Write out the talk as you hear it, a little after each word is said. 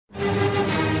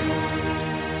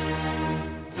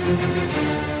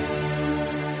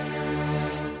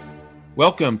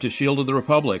Welcome to Shield of the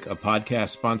Republic, a podcast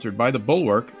sponsored by The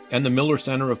Bulwark and the Miller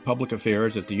Center of Public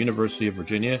Affairs at the University of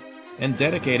Virginia, and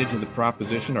dedicated to the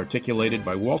proposition articulated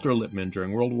by Walter Lippmann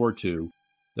during World War II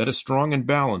that a strong and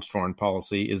balanced foreign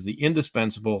policy is the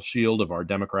indispensable shield of our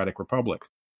democratic republic.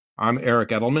 I'm Eric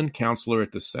Edelman, counselor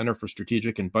at the Center for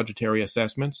Strategic and Budgetary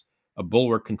Assessments, a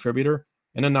Bulwark contributor,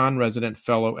 and a non-resident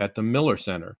fellow at the Miller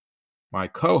Center. My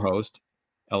co-host,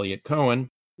 Elliot Cohen,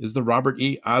 is the Robert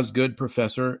E. Osgood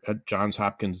Professor at Johns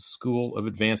Hopkins School of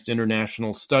Advanced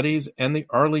International Studies and the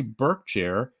Arleigh Burke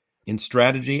Chair in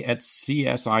Strategy at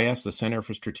CSIS, the Center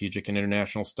for Strategic and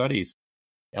International Studies.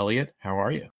 Elliot, how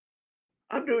are you?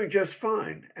 I'm doing just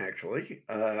fine, actually.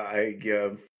 I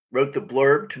wrote the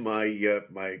blurb to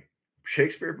my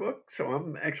Shakespeare book, so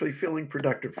I'm actually feeling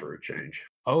productive for a change.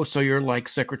 Oh, so you're like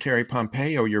Secretary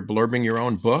Pompeo, you're blurbing your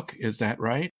own book, is that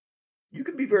right? You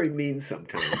can be very mean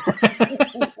sometimes.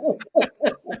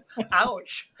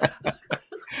 Ouch.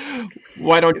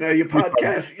 Why don't you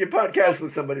podcast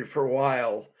with somebody for a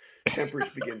while, tempers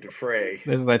begin to fray.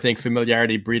 This is, I think,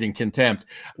 familiarity breeding contempt.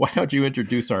 Why don't you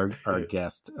introduce our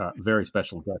guest, very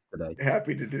special guest today?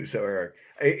 Happy to do so, Eric.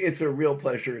 It's a real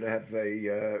pleasure to have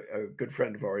a good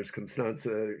friend of ours,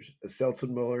 Constanze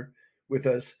Stelzenmüller, with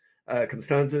us.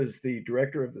 Constanze is the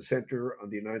director of the Center on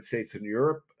the United States and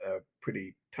Europe, a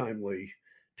pretty timely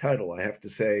title, I have to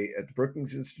say, at the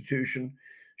Brookings Institution.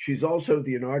 She's also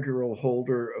the inaugural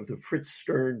holder of the Fritz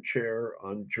Stern Chair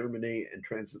on Germany and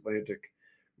Transatlantic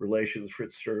Relations.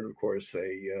 Fritz Stern, of course,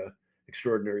 a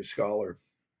extraordinary scholar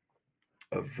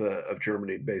of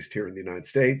Germany, based here in the United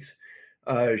States.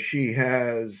 She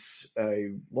has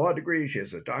a law degree. She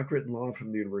has a doctorate in law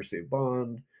from the University of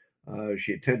Bonn.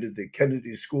 She attended the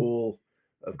Kennedy School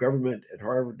of Government at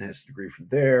Harvard and has a degree from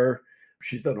there.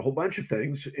 She's done a whole bunch of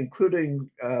things, including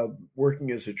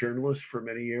working as a journalist for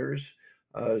many years,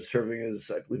 serving as,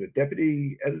 I believe, a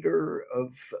deputy editor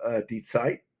of Die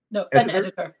Zeit. No, an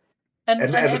editor.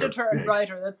 An editor and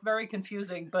writer. That's very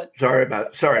confusing, but sorry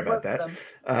about that.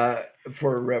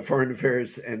 For Foreign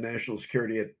Affairs and National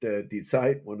Security at Die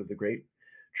Zeit, one of the great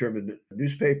German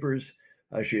newspapers.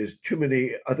 She has too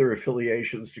many other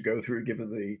affiliations to go through,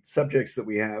 given the subjects that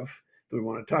we have that we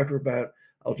want to talk to her about.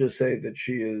 I'll just say that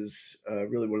she is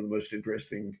really one of the most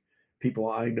interesting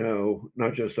people I know,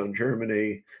 not just on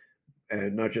Germany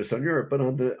and not just on Europe, but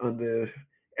on the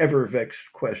ever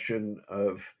vexed question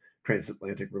of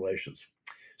transatlantic relations.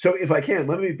 So, if I can,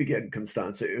 let me begin,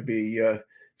 Constanze.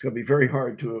 It's going to be very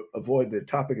hard to avoid the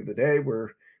topic of the day.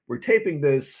 We're taping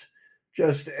this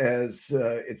just as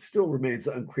it still remains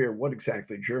unclear what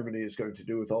exactly Germany is going to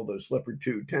do with all those Leopard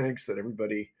 2 tanks that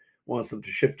everybody wants them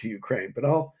to ship to Ukraine. But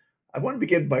I want to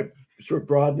begin by sort of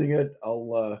broadening it.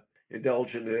 I'll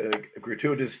indulge in a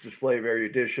gratuitous display of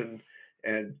erudition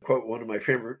and quote one of my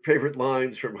favorite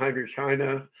lines from Heinrich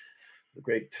Heine, the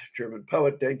great German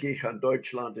poet. Denke ich an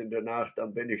Deutschland in der Nacht,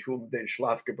 dann bin ich den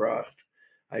Schlaf gebracht.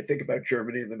 I think about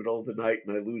Germany in the middle of the night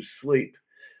and I lose sleep,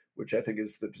 which I think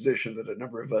is the position that a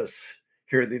number of us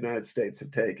here in the United States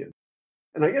have taken.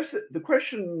 And I guess the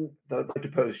question that I'd like to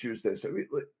pose to you is this. I mean,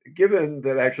 given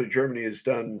that actually Germany has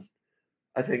done,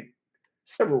 I think,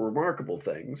 several remarkable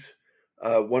things,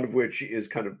 one of which is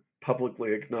kind of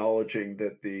publicly acknowledging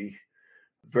that the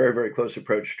very, very close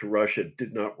approach to Russia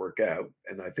did not work out.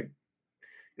 And I think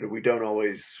we don't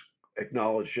always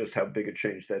acknowledge just how big a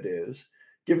change that is,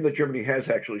 given that Germany has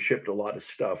actually shipped a lot of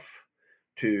stuff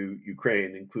to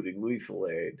Ukraine, including lethal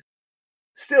aid.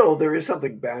 Still, there is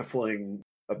something baffling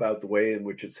about the way in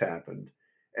which it's happened.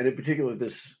 And in particular,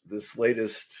 this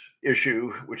latest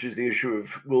issue, which is the issue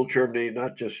of will Germany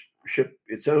not just ship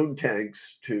its own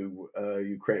tanks to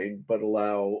Ukraine, but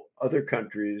allow other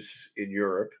countries in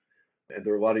Europe, and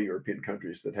there are a lot of European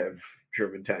countries that have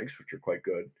German tanks, which are quite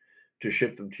good, to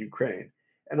ship them to Ukraine.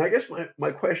 And I guess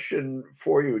my question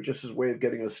for you, just as a way of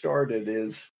getting us started,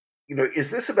 is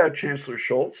this about Chancellor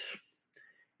Scholz?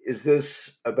 Is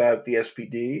this about the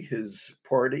SPD, his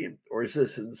party, or is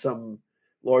this in some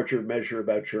larger measure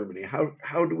about Germany?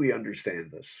 How do we understand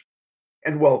this?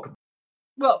 And welcome.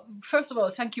 Well, first of all,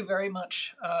 thank you very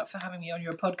much for having me on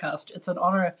your podcast. It's an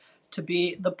honor to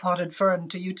be the potted fern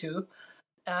to you two.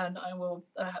 And I will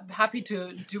happy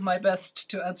to do my best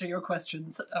to answer your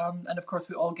questions. And of course,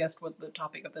 we all guessed what the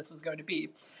topic of this was going to be.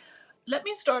 Let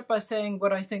me start by saying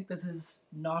what I think this is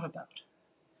not about.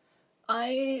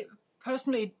 I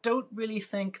personally don't really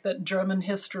think that German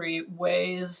history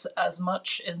weighs as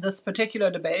much in this particular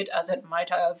debate as it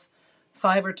might have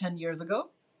 5 or 10 years ago.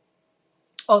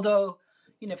 Although,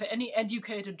 for any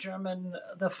educated German,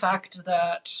 the fact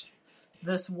that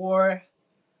this war,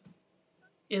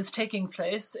 is taking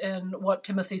place in what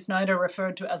Timothy Snyder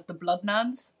referred to as the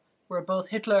Bloodlands, where both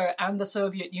Hitler and the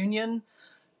Soviet Union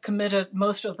committed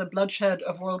most of the bloodshed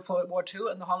of World War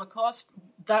II and the Holocaust.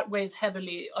 That weighs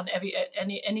heavily on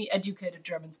any educated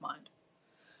German's mind.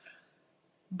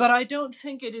 But I don't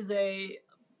think it is a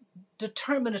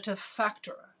determinative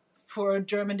factor for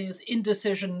Germany's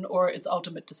indecision or its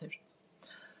ultimate decisions.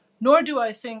 Nor do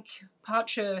I think,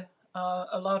 Pace,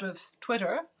 a lot of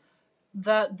Twitter,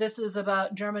 that this is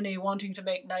about Germany wanting to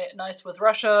make nice with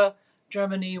Russia,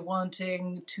 Germany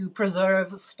wanting to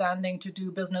preserve standing to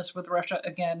do business with Russia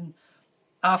again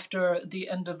after the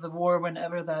end of the war,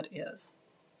 whenever that is.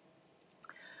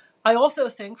 I also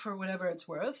think, for whatever it's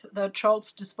worth, that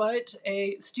Scholz, despite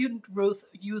a student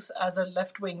youth as a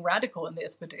left-wing radical in the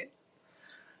SPD,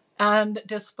 and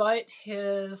despite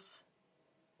his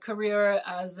career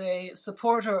as a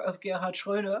supporter of Gerhard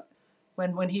Schröder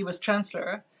when he was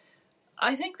chancellor,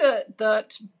 I think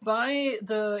that by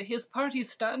his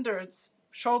party's standards,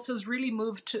 Scholz has really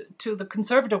moved to the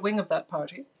conservative wing of that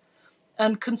party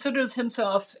and considers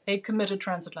himself a committed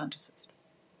transatlanticist,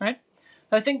 right?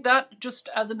 I think that, just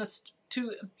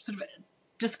to sort of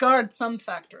discard some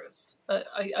factors,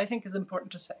 I think is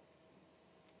important to say.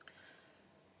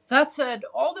 That said,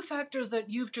 all the factors that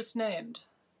you've just named,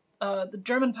 the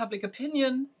German public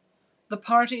opinion, the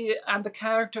party, and the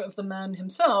character of the man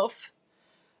himself,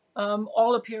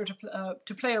 all appear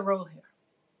to play a role here.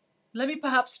 Let me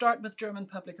perhaps start with German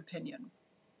public opinion.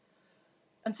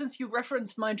 And since you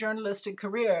referenced my journalistic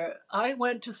career, I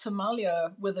went to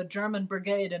Somalia with a German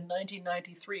brigade in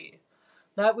 1993.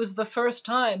 That was the first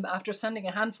time, after sending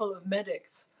a handful of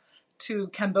medics to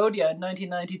Cambodia in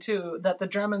 1992, that the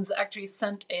Germans actually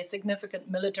sent a significant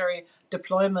military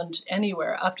deployment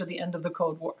anywhere after the end of the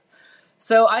Cold War.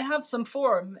 So I have some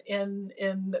form in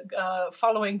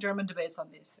following German debates on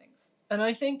these things. And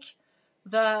I think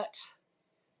that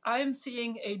I am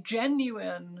seeing a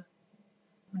genuine,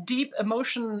 deep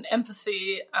emotion,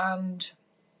 empathy, and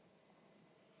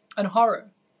horror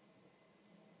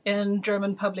in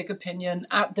German public opinion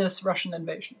at this Russian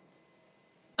invasion.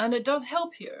 And it does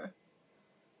help here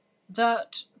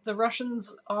that the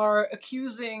Russians are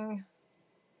accusing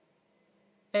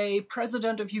a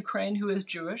president of Ukraine who is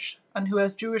Jewish and who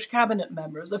has Jewish cabinet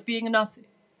members of being a Nazi,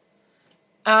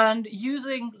 and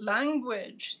using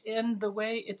language in the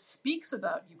way it speaks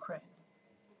about Ukraine,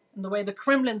 in the way the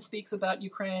Kremlin speaks about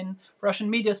Ukraine, Russian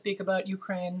media speak about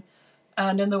Ukraine,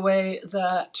 and in the way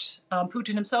that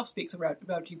Putin himself speaks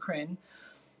about Ukraine,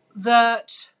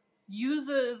 that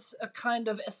uses a kind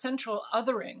of essential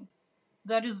othering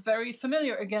that is very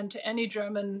familiar, again, to any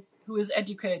German who is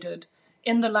educated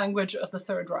in the language of the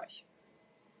Third Reich.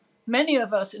 Many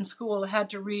of us in school had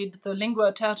to read the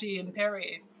Lingua Tertii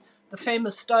Imperii, the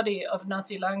famous study of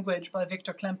Nazi language by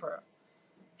Viktor Klemperer,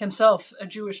 himself a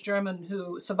Jewish German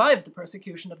who survived the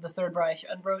persecution of the Third Reich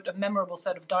and wrote a memorable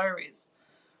set of diaries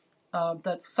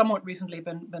that's somewhat recently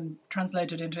been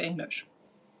translated into English.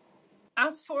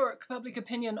 As for public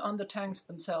opinion on the tanks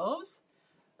themselves,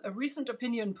 a recent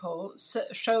opinion poll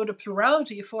showed a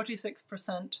plurality,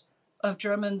 46% of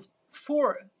Germans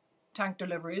for tank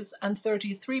deliveries and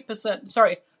 43%,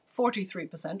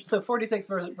 so 46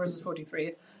 versus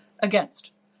 43,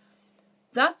 against.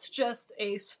 That's just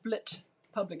a split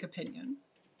public opinion.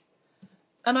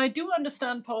 And I do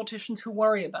understand politicians who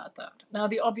worry about that. Now,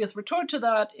 the obvious retort to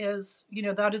that is,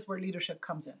 that is where leadership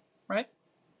comes in, right?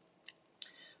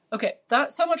 Okay,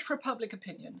 so much for public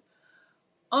opinion.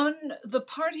 On the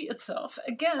party itself,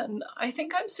 again, I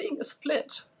think I'm seeing a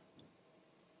split.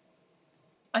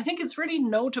 I think it's really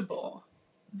notable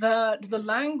that the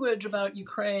language about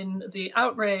Ukraine, the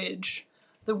outrage,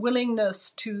 the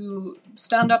willingness to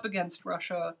stand up against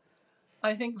Russia,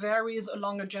 I think varies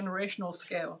along a generational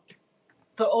scale.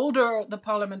 The older the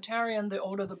parliamentarian, the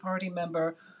older the party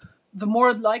member, the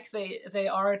more likely they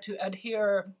are to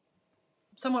adhere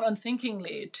somewhat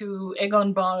unthinkingly to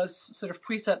Egon Bahr's sort of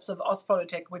precepts of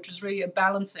Ostpolitik, which is really a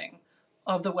balancing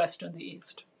of the West and the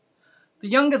East. The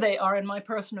younger they are, in my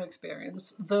personal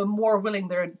experience, the more willing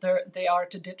they are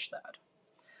to ditch that.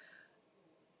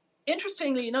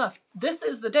 Interestingly enough, this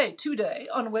is the day, today,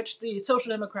 on which the Social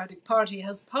Democratic Party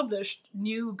has published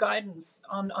new guidance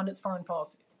on its foreign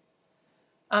policy,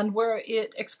 and where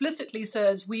it explicitly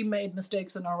says we made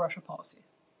mistakes in our Russia policy.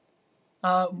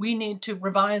 We need to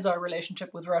revise our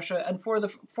relationship with Russia, and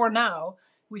for now,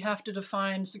 we have to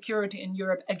define security in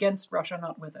Europe against Russia,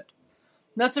 not with it.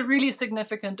 That's a really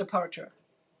significant departure.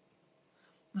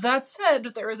 That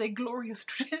said, there is a glorious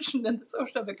tradition in the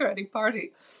Social Democratic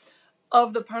Party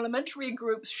of the parliamentary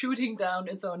groups shooting down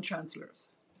its own chancellors.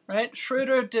 right?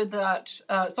 Schröder did that.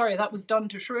 That was done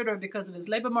to Schröder because of his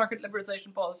labor market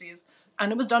liberalization policies,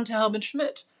 and it was done to Helmut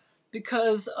Schmidt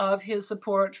because of his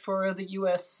support for the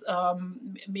U.S.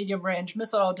 medium-range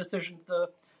missile decisions, the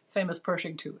famous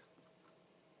Pershing IIs.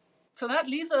 So that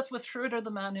leaves us with Scholz,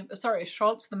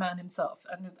 the man himself.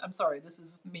 And I'm sorry, this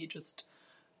is me just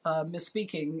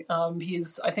misspeaking.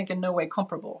 He's, I think, in no way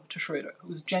comparable to Schröder,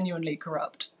 who's genuinely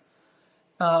corrupt.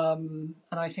 And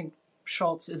I think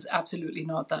Scholz is absolutely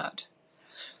not that.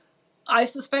 I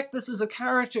suspect this is a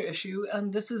character issue,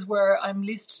 and this is where I'm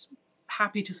least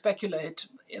happy to speculate,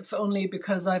 if only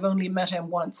because I've only met him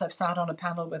once. I've sat on a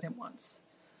panel with him once.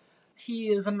 He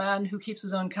is a man who keeps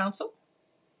his own counsel,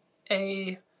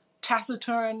 a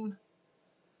taciturn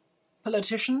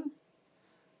politician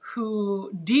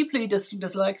who deeply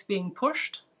dislikes being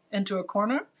pushed into a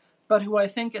corner, but who I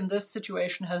think in this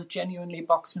situation has genuinely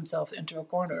boxed himself into a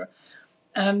corner.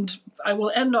 And I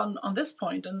will end on this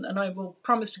point, and I will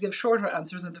promise to give shorter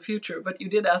answers in the future, but you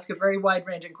did ask a very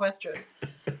wide-ranging question.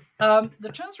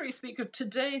 The Chancellery Speaker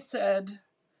today said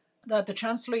that the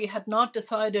Chancellery had not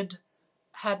decided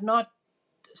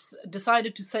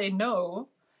to say no,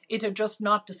 it had just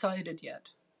not decided yet.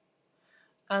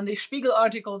 And the Spiegel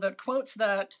article that quotes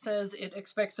that says it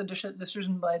expects a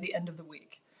decision by the end of the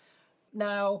week.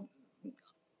 Now,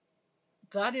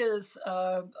 that is,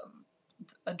 a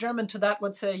German to that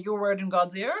would say, your word in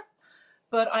God's ear.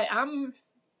 But I am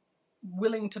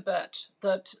willing to bet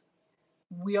that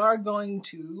we are going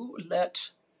to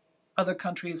let other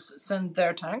countries send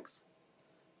their tanks,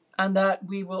 and that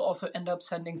we will also end up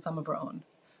sending some of our own.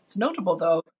 It's notable,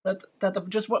 though,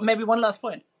 maybe one last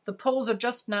point. The Poles are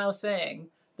just now saying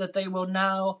that they will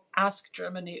now ask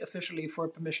Germany officially for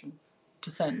permission to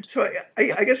send. So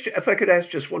I guess if I could ask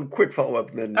just one quick follow-up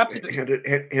and then hand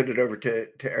it over to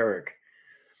Eric.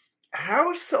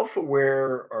 How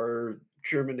self-aware are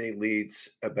German elites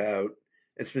about,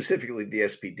 and specifically the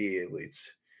SPD elites,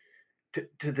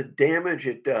 to the damage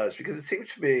it does? Because it seems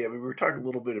to me, I mean, we were talking a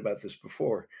little bit about this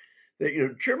before,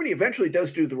 that Germany eventually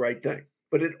does do the right thing,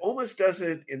 but it almost does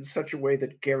it in such a way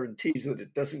that guarantees that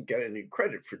it doesn't get any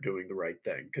credit for doing the right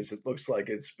thing, because it looks like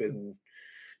it's been,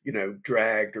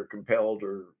 dragged or compelled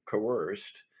or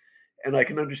coerced. And I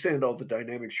can understand all the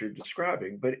dynamics you're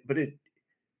describing, but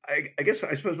I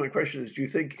suppose my question is, do you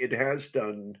think it has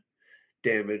done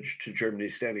damage to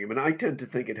Germany's standing? I mean, I tend to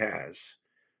think it has.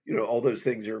 All those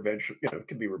things are eventually,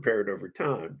 can be repaired over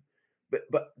time.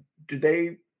 But do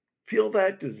they feel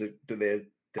that? Does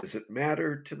it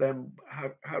matter to them?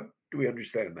 How do we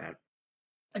understand that?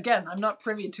 Again, I'm not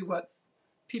privy to what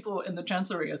people in the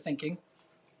Chancellery are thinking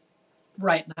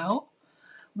right now.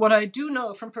 What I do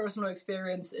know from personal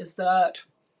experience is that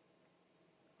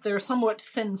they're somewhat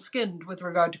thin-skinned with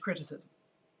regard to criticism.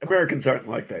 Americans aren't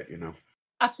like that,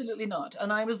 Absolutely not.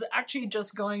 And I was actually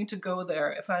just going to go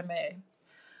there, if I may.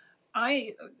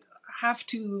 I have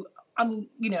to,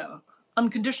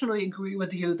 unconditionally agree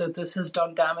with you that this has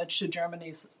done damage to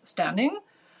Germany's standing,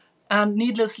 and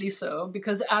needlessly so,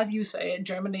 because as you say,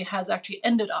 Germany has actually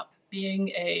ended up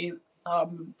being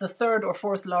the third or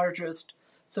fourth largest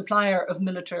supplier of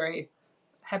military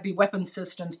heavy weapon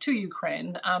systems to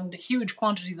Ukraine and huge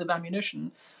quantities of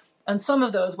ammunition. And some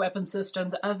of those weapon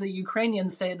systems, as the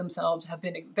Ukrainians say themselves, have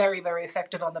been very, very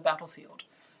effective on the battlefield,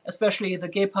 especially the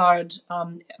Gepard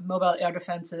mobile air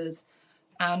defenses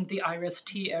and the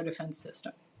IRIS-T air defense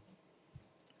system.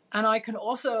 And I can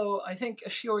also, I think,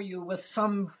 assure you with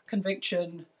some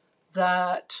conviction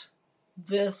that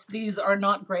these are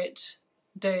not great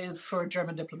days for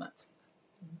German diplomats,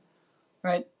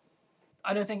 right?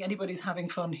 I don't think anybody's having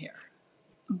fun here.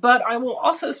 But I will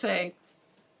also say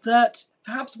that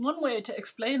perhaps one way to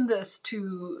explain this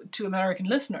to American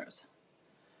listeners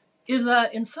is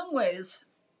that in some ways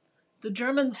the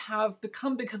Germans have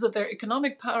become, because of their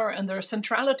economic power and their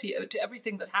centrality to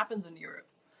everything that happens in Europe,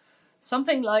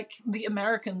 something like the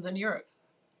Americans in Europe,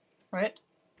 right?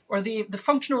 Or the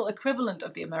functional equivalent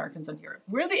of the Americans in Europe.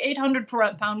 We're the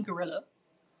 800-pound gorilla,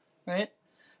 right?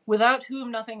 Without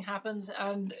whom nothing happens,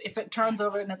 and if it turns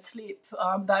over in its sleep,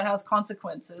 that has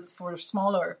consequences for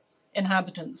smaller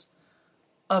inhabitants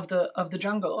of the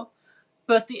jungle.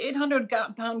 But the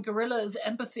 800-pound gorilla's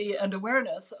empathy and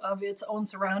awareness of its own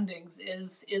surroundings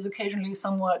is occasionally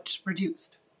somewhat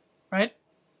reduced, right?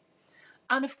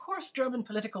 And of course, German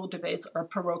political debates are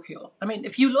parochial. I mean,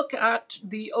 if you look at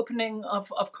the opening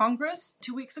of Congress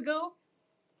 2 weeks ago,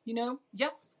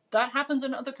 yes, that happens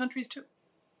in other countries too,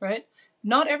 right?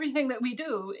 Not everything that we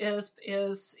do is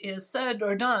said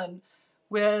or done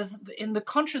in the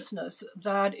consciousness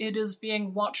that it is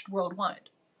being watched worldwide.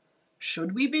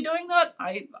 Should we be doing that?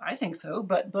 I think so,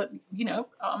 but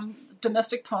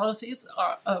domestic politics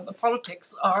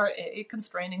are a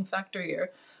constraining factor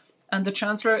here, and the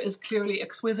Chancellor is clearly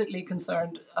exquisitely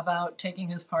concerned about taking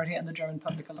his party and the German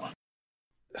public along.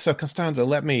 So,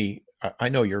 Constanze, I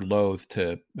know you're loath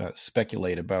to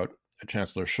speculate about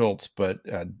Chancellor Scholz, but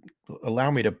allow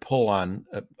me to pull on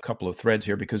a couple of threads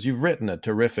here, because you've written a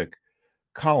terrific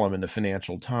column in the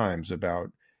Financial Times about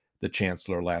the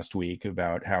Chancellor last week,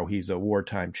 about how he's a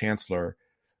wartime Chancellor,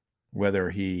 whether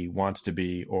he wants to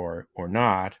be or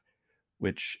not,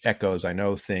 which echoes, I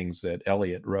know, things that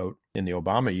Eliot wrote in the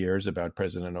Obama years about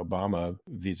President Obama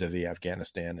vis-a-vis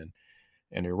Afghanistan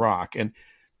and Iraq. And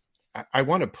I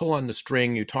want to pull on the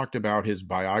string. You talked about his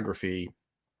biography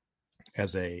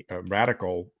as a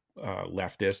radical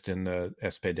leftist in the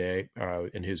SPD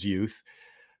in his youth.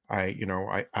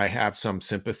 I have some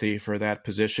sympathy for that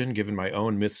position, given my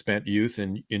own misspent youth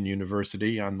in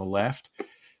university on the left.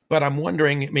 But I'm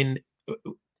wondering,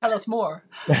 tell us more.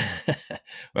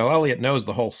 Well, Eliot knows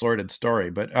the whole sordid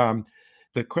story, but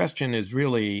the question is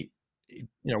really,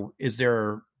 is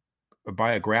there a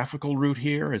biographical route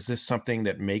here? Is this something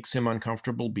that makes him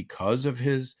uncomfortable because of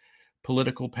his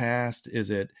political past? Is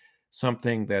it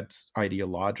something that's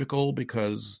ideological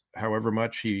because however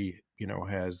much he,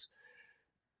 has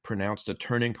pronounced a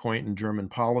turning point in German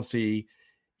policy,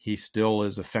 he still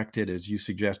is affected, as you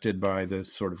suggested, by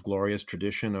this sort of glorious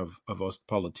tradition of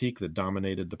Ostpolitik that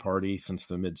dominated the party since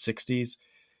the mid-'60s?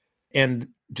 And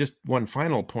just one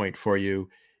final point for you,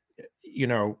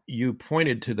 you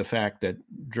pointed to the fact that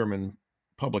German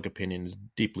public opinion is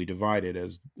deeply divided,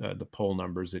 as the poll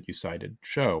numbers that you cited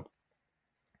show.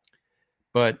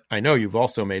 But I know you've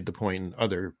also made the point in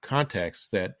other contexts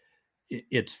that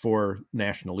it's for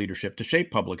national leadership to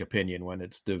shape public opinion when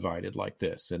it's divided like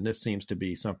this. And this seems to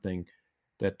be something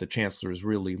that the Chancellor is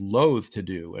really loath to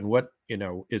do. And what,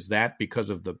 is that because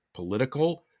of the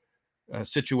political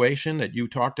situation that you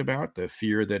talked about, the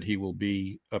fear that he will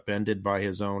be upended by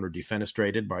his own or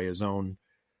defenestrated by his own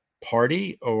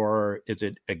party? Or is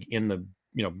it in the,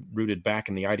 rooted back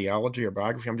in the ideology or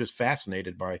biography? I'm just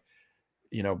fascinated by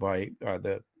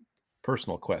the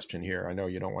personal question here. I know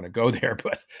you don't want to go there,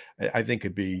 but I think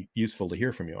it'd be useful to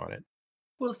hear from you on it.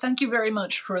 Well, thank you very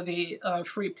much for the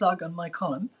free plug on my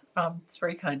column. It's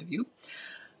very kind of you.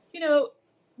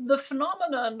 The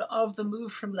phenomenon of the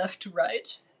move from left to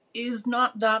right is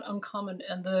not that uncommon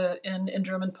in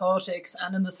German politics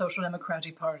and in the Social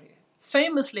Democratic Party.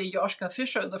 Famously, Joschka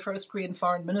Fischer, the first Green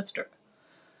foreign minister,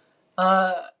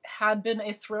 had been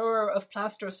a thrower of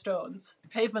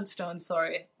pavement stones,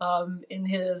 in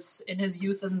his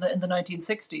youth in the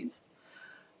 1960s,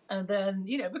 and then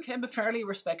became a fairly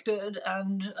respected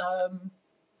and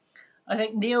I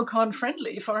think neocon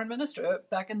friendly foreign minister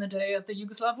back in the day of the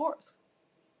Yugoslav wars,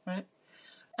 right?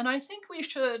 And I think we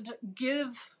should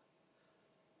give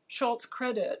Scholz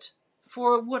credit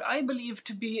for what I believe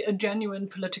to be a genuine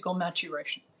political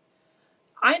maturation.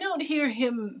 I don't hear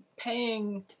him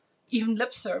paying even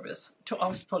lip service to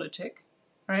Ostpolitik,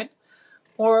 right?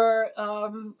 Or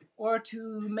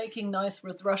to making nice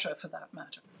with Russia, for that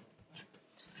matter.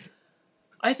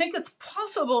 I think it's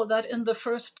possible that in the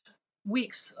first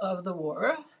weeks of the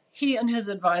war, he and his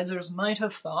advisors might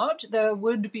have thought there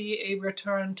would be a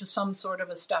return to some sort of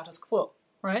a status quo,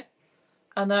 right?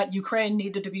 And that Ukraine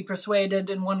needed to be persuaded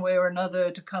in one way or another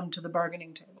to come to the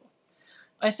bargaining table.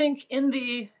 I think in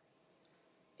the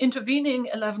intervening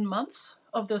 11 months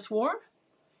of this war,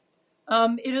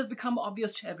 it has become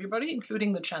obvious to everybody,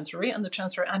 including the Chancellery and the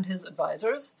Chancellor and his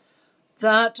advisors,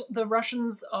 that the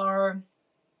Russians are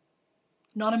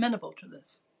not amenable to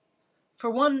this. For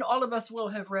one, all of us will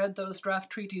have read those draft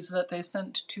treaties that they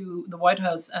sent to the White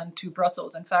House and to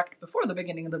Brussels, in fact, before the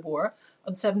beginning of the war,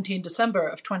 on 17 December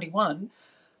of 21,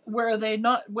 where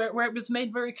it was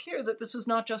made very clear that this was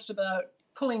not just about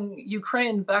pulling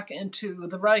Ukraine back into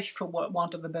the Reich, for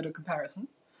want of a better comparison,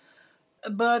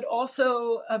 but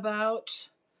also about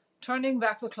turning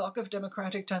back the clock of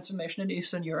democratic transformation in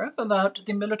Eastern Europe, about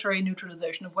the military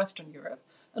neutralization of Western Europe,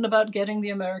 and about getting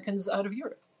the Americans out of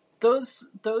Europe. Those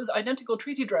identical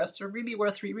treaty drafts are really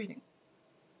worth rereading.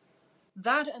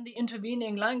 That and the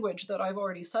intervening language that I've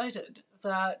already cited,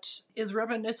 that is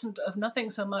reminiscent of nothing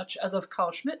so much as of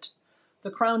Carl Schmitt,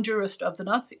 the crown jurist of the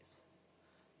Nazis,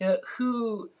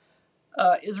 who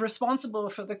is responsible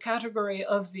for the category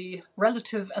of the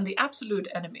relative and the absolute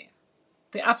enemy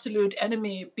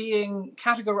being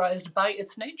categorized by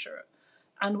its nature,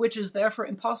 and which is therefore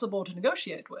impossible to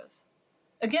negotiate with.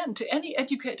 Again, to any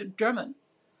educated German,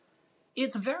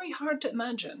 it's very hard to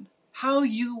imagine how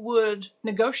you would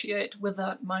negotiate with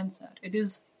that mindset. It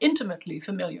is intimately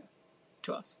familiar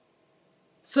to us.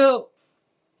 So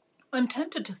I'm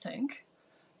tempted to think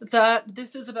that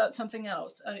this is about something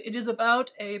else. It is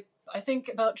about I think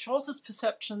about Scholz's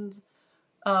perceptions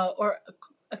or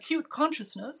acute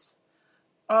consciousness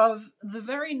of the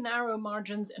very narrow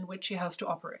margins in which he has to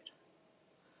operate.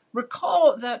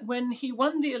 Recall that when he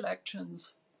won the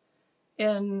elections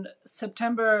in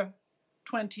September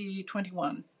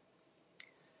 2021,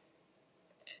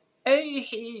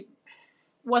 he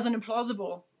was an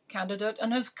implausible candidate,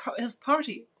 and his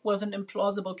party was an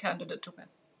implausible candidate to win.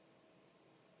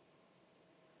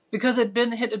 Because it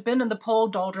had been in the poll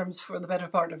doldrums for the better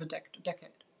part of a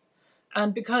decade.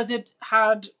 And because it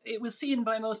was seen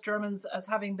by most Germans as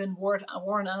having been worn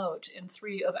out in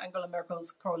 3 of Angela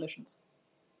Merkel's coalitions,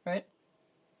 right?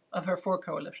 Of her 4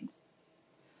 coalitions.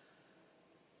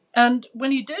 And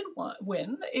when he did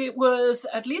win, it was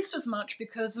at least as much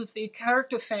because of the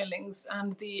character failings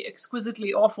and the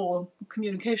exquisitely awful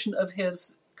communication of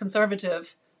his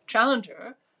conservative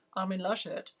challenger, Armin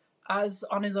Laschet, as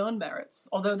on his own merits,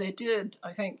 although they did,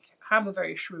 I think, have a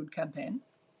very shrewd campaign.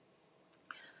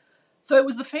 So it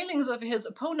was the failings of his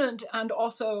opponent and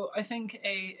also, I think,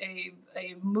 a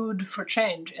mood for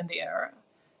change in the air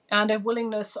and a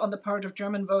willingness on the part of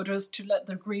German voters to let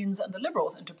the Greens and the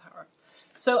Liberals into power.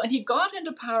 And he got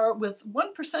into power with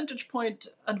 1 percentage point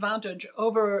advantage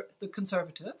over the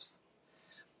Conservatives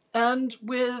and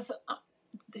with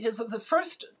the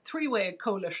first 3-way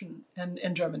coalition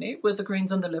in Germany with the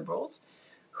Greens and the Liberals,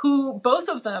 who both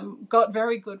of them got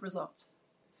very good results.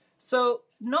 So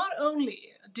not only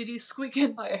did he squeak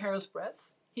in by a hair's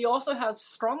breadth, he also has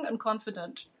strong and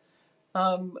confident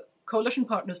coalition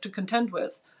partners to contend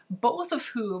with, both of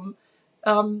whom,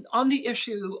 on the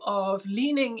issue of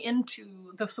leaning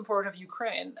into the support of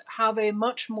Ukraine, have a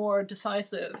much more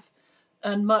decisive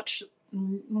and much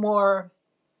more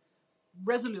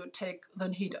resolute take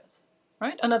than he does,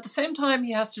 right? And at the same time,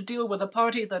 he has to deal with a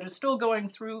party that is still going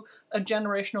through a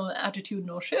generational and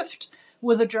attitudinal shift,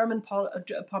 with a German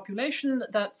population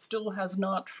that still has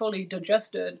not fully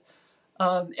digested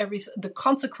the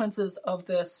consequences of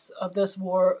this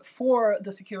war for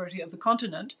the security of the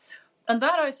continent. And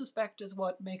that, I suspect, is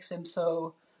what makes him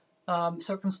so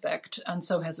circumspect and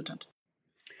so hesitant.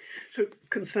 So,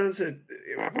 Constanze,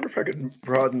 I wonder if I could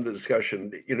broaden the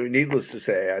discussion. Needless to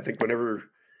say, I think whenever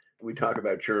we talk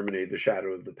about Germany, the shadow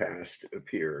of the past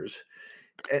appears.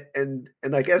 And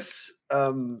I guess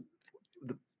the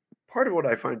part of what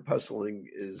I find puzzling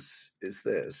is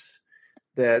this,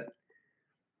 that,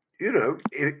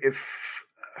 if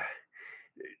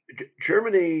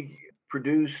Germany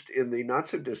produced in the not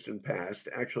so distant past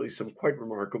actually some quite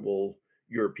remarkable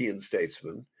European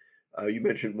statesmen. You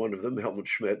mentioned one of them, Helmut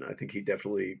Schmidt. I think he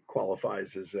definitely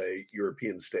qualifies as a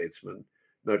European statesman,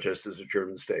 not just as a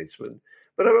German statesman.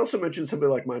 But I would also mention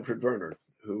somebody like Manfred Wörner,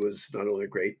 who was not only a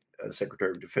great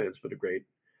Secretary of Defense, but a great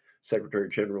Secretary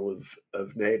General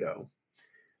of NATO.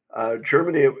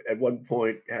 Germany at one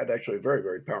point had actually a very,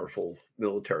 very powerful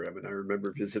military. I mean, I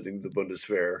remember visiting the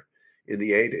Bundeswehr in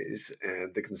the 80s,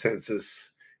 and the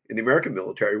consensus in the American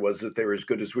military was that they were as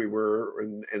good as we were,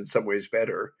 and in some ways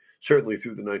better. Certainly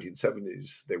through the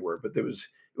 1970s they were, but it was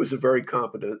a very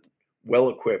competent,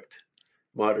 well-equipped,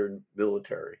 modern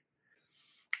military.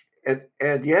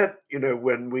 And yet,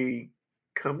 when we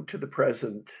come to the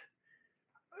present,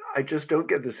 I just don't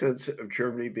get the sense of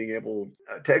Germany being able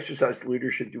to exercise the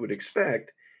leadership you would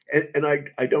expect. And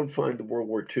I don't find the World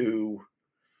War II,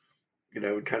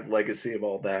 kind of legacy of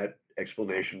all that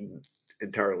explanation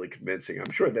entirely convincing.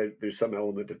 I'm sure that there's some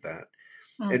element of that.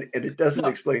 And it doesn't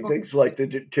explain things like the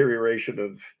deterioration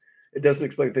of the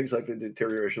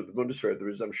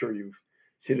Bundeswehr. I'm sure you've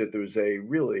seen it. There was a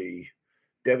really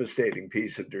devastating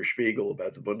piece in Der Spiegel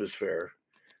about the Bundeswehr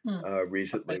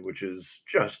recently, which is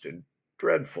just in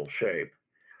dreadful shape.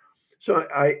 So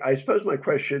I suppose my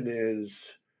question is,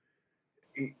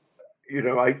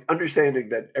 understanding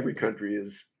that every country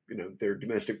is, their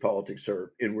domestic politics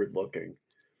are inward looking.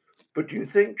 But do you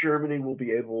think Germany will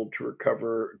be able to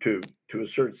recover, to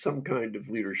assert some kind of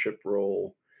leadership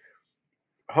role,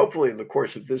 hopefully in the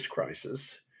course of this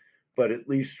crisis, but at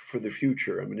least for the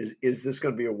future? I mean, is this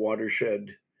going to be a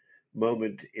watershed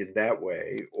moment in that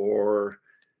way, or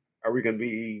are we going to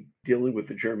be dealing with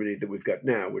the Germany that we've got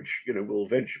now, which, will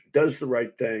eventually does the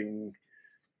right thing,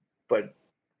 but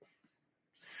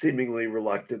seemingly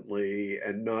reluctantly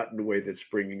and not in a way that's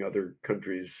bringing other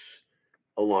countries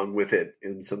along with it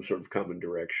in some sort of common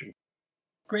direction?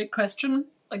 Great question.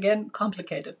 Again,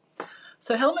 complicated.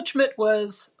 So Helmut Schmidt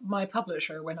was my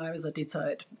publisher when I was at Die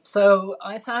Zeit. So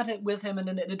I sat with him in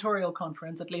an editorial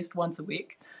conference at least once a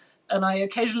week, and I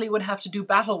occasionally would have to do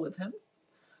battle with him.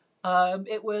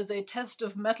 It was a test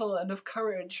of mettle and of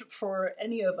courage for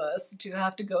any of us to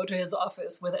have to go to his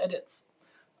office with edits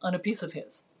on a piece of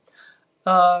his.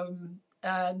 And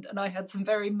I had some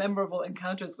very memorable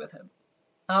encounters with him.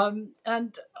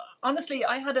 And honestly,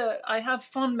 I have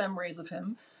fond memories of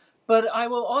him, but I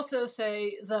will also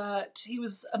say that he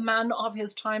was a man of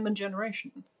his time and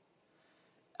generation.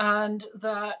 And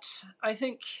that I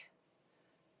think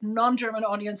non-German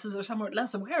audiences are somewhat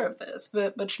less aware of this,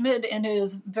 but Schmid, in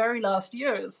his very last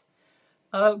years,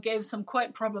 gave some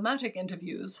quite problematic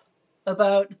interviews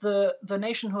about the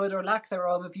nationhood or lack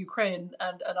thereof of Ukraine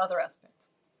and other aspects,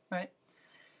 right?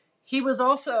 He was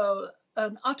also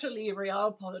an utterly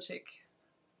realpolitik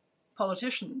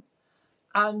politician,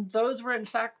 and those were in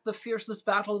fact the fiercest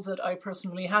battles that I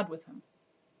personally had with him.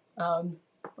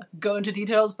 Go into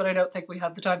details, but I don't think we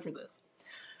have the time for this.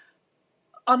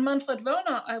 On Manfred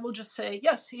Wöhner, I will just say,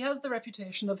 yes, he has the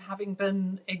reputation of having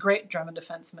been a great German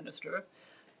defense minister,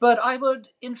 but I would,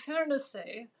 in fairness,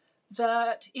 say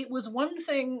that it was one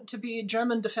thing to be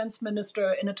German defense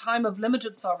minister in a time of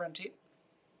limited sovereignty,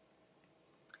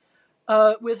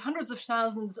 with hundreds of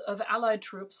thousands of Allied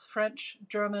troops, French,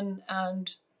 German,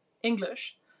 and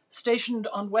English, stationed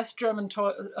on West German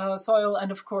soil,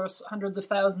 and of course hundreds of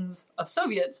thousands of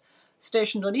Soviets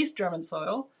stationed on East German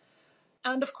soil.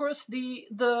 And of course, the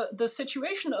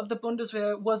situation of the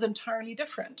Bundeswehr was entirely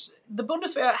different. The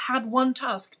Bundeswehr had one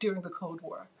task during the Cold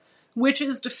War, which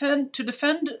is to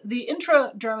defend the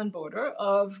intra-German border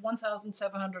of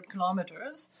 1,700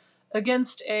 kilometers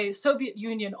against a Soviet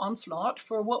Union onslaught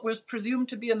for what was presumed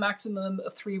to be a maximum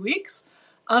of 3 weeks,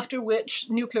 after which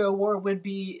nuclear war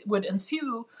would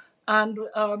ensue, and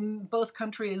both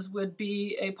countries would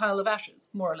be a pile of ashes,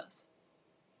 more or less,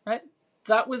 right?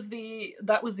 That was the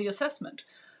assessment.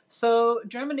 So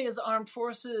Germany's armed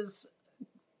forces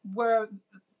were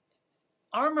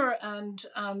armor and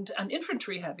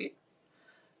infantry heavy,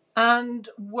 and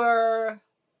were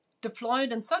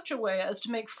deployed in such a way as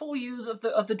to make full use of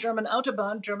the German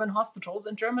Autobahn, German hospitals,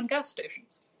 and German gas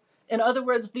stations. In other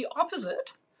words, the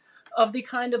opposite of the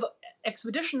kind of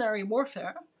expeditionary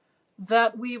warfare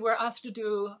that we were asked to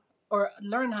do or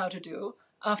learn how to do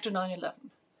after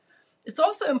 9/11. It's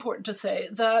also important to say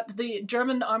that the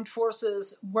German armed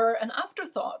forces were an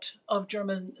afterthought of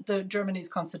Germany's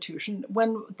constitution.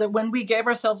 When we gave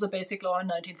ourselves a basic law in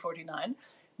 1949,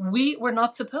 we were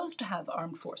not supposed to have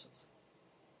armed forces.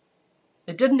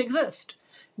 It didn't exist.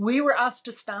 We were asked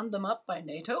to stand them up by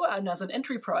NATO and as an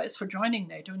entry prize for joining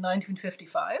NATO in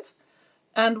 1955.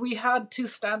 And we had to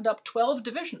stand up 12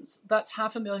 divisions. That's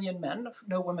 500,000 men,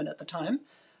 no women at the time,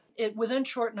 within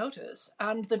short notice.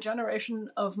 And the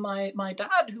generation of my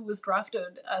dad, who was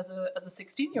drafted as a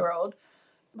 16-year-old,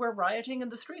 were rioting in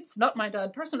the streets. Not my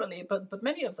dad personally, but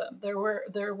many of them. There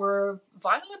were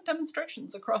violent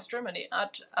demonstrations across Germany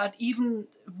at even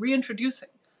reintroducing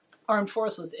armed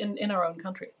forces in our own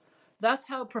country. That's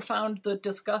how profound the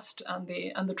disgust and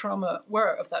the trauma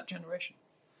were of that generation.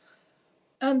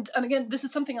 And again, this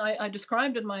is something I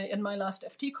described in my last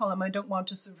FT column. I don't want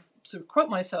to sort of quote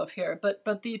myself here,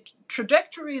 but the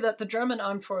trajectory that the German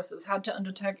armed forces had to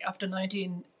undertake after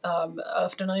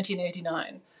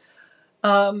 1989,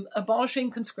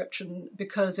 abolishing conscription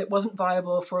because it wasn't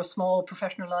viable for a small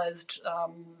professionalized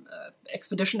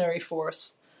expeditionary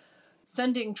force,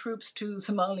 sending troops to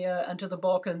Somalia and to the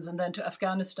Balkans and then to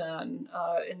Afghanistan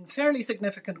in fairly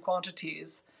significant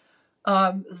quantities,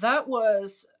 that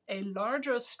was a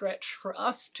larger stretch for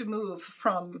us to move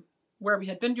from where we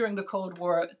had been during the Cold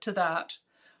War to that.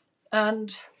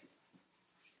 And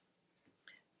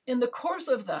in the course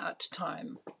of that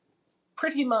time,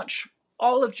 pretty much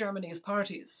all of Germany's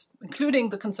parties, including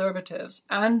the Conservatives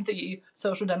and the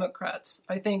Social Democrats,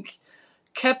 I think,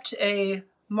 kept a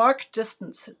marked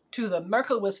distance to them.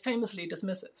 Merkel was famously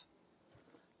dismissive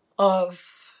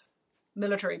of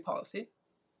military policy,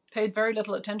 paid very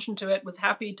little attention to it, was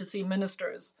happy to see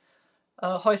ministers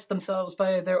hoist themselves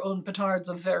by their own petards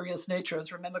of various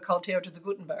natures. Remember Karl Theodor zu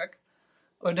Guttenberg,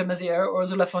 or de Maizière, or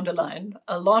Ursula von der Leyen.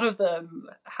 A lot of them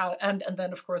had, and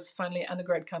then of course finally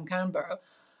Annegret Kramp-Karrenbauer.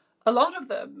 A lot of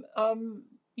them,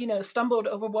 stumbled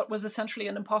over what was essentially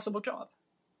an impossible job,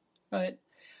 right?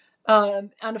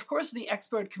 And of course, the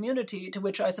expert community, to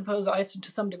which I suppose I,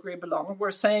 to some degree, belong,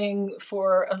 were saying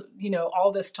for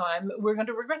all this time, we're going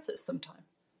to regret this sometime.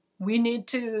 We need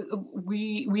to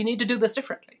do this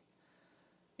differently.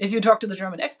 If you talk to the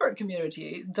German expert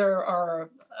community, there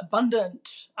are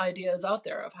abundant ideas out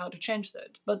there of how to change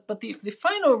that. But the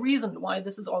final reason why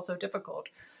this is also difficult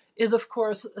is, of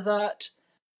course, that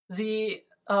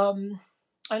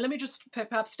let me just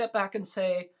perhaps step back and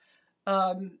say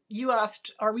You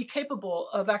asked, are we capable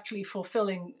of actually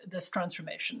fulfilling this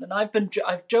transformation? And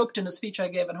I've joked in a speech I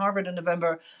gave at Harvard in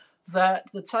November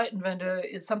that the Zeitenwende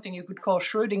is something you could call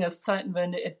Schrödinger's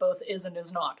Zeitenwende. It both is and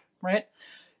is not, right?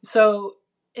 So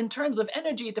in terms of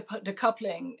energy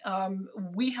decoupling,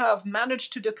 we have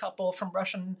managed to decouple from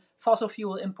Russian fossil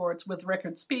fuel imports with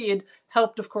record speed,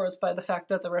 helped, of course, by the fact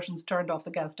that the Russians turned off the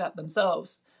gas tap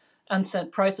themselves and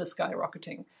sent prices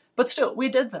skyrocketing. But still, we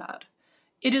did that.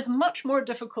 It is much more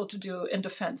difficult to do in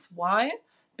defense. Why?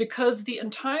 Because the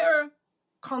entire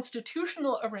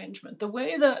constitutional arrangement, the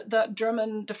way that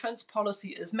German defense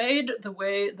policy is made, the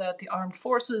way that the armed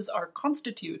forces are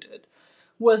constituted,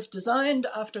 was designed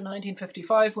after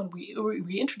 1955 when we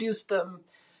reintroduced them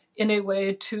in a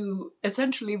way to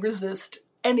essentially resist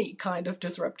any kind of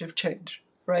disruptive change,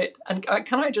 right? And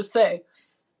can I just say,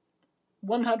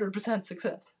 100%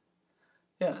 success.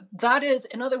 Yeah, that is,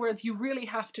 in other words, you really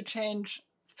have to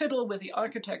fiddle with the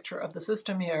architecture of the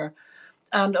system here.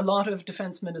 And a lot of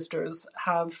defense ministers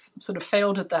have sort of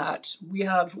failed at that. We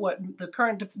have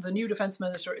the new defense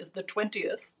minister is the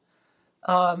 20th,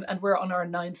 and we're on our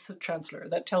 9th chancellor.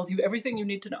 That tells you everything you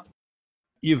need to know.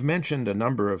 You've mentioned a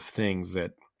number of things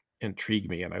that intrigue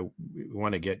me, and I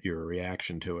want to get your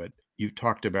reaction to it. You've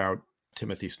talked about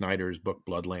Timothy Snyder's book,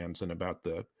 Bloodlands, and about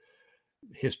the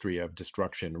history of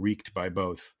destruction wreaked by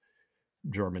both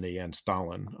Germany and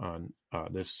Stalin on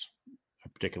this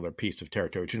particular piece of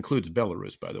territory, which includes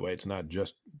Belarus, by the way. It's not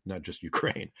just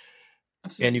Ukraine.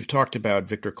 Absolutely. And you've talked about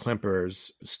Victor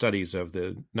Klemper's studies of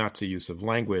the Nazi use of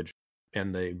language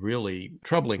and the really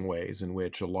troubling ways in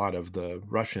which a lot of the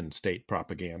Russian state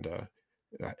propaganda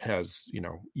has,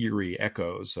 eerie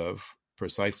echoes of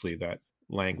precisely that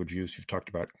language use. You've talked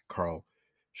about Carl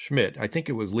Schmitt. I think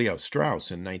it was Leo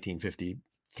Strauss in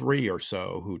 1953 or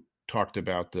so who talked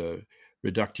about the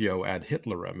reductio ad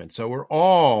Hitlerum. And so we're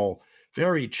all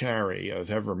very chary of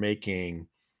ever making,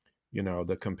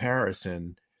 the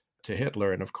comparison to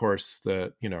Hitler. And of course,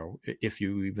 if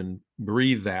you even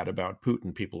breathe that about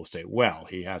Putin, people will say, well,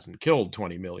 he hasn't killed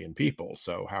 20 million people,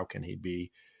 so how can he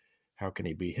be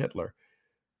Hitler?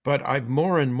 But I've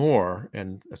more and more,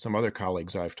 and some other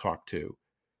colleagues I've talked to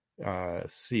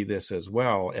see this as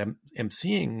well, am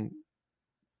seeing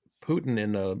Putin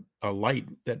in a light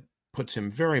that puts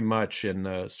him very much in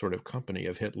the sort of company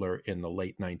of Hitler in the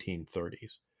late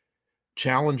 1930s,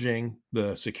 challenging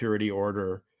the security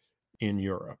order in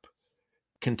Europe,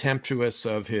 contemptuous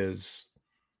of his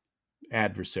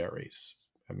adversaries.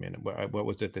 I mean, what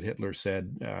was it that Hitler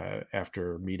said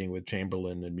after meeting with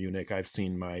Chamberlain in Munich? I've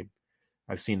seen my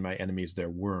enemies, they're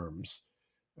worms.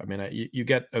 I mean, you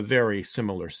get a very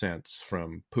similar sense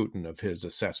from Putin of his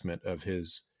assessment of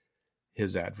his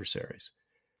adversaries.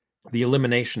 The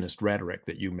eliminationist rhetoric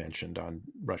that you mentioned on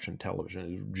Russian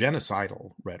television is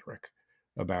genocidal rhetoric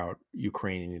about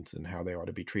Ukrainians and how they ought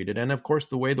to be treated. And of course,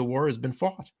 the way the war has been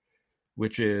fought,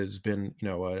 which has been,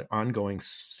 an ongoing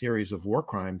series of war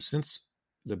crimes since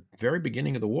the very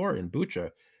beginning of the war in Bucha,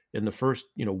 in the first,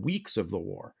 weeks of the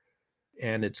war.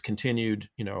 And it's continued,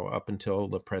 up until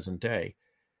the present day.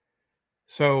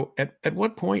 So at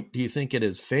what point do you think it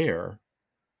is fair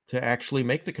to actually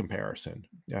make the comparison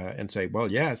and say, well,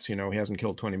 yes, he hasn't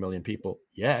killed 20 million people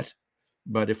yet,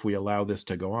 but if we allow this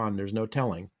to go on, there's no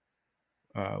telling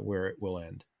where it will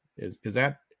end. Is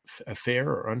that a fair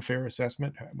or unfair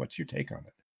assessment? What's your take on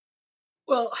it?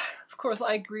 Well, of course,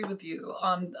 I agree with you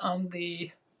on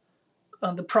the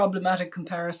problematic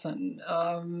comparison,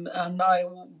 and I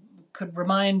could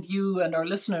remind you and our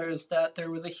listeners that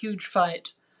there was a huge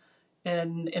fight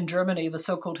in Germany, the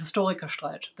so-called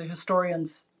Historikerstreit, the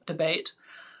historians' debate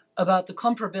about the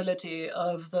comparability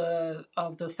of the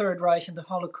Third Reich and the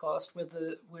Holocaust with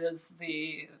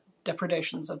the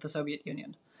depredations of the Soviet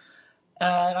Union.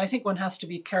 And I think one has to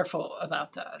be careful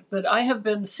about that. But I have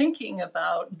been thinking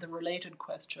about the related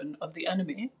question of the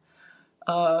enemy,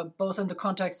 both in the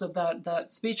context of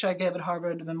that speech I gave at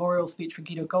Harvard, the memorial speech for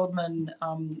Guido Goldman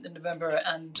in November,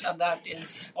 and that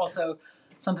is also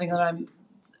something that I'm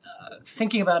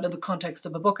thinking about in the context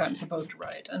of a book I'm supposed to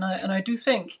write. And I do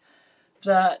think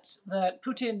that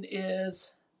Putin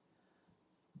is,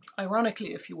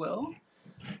 ironically, if you will,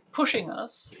 pushing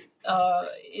us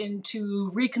into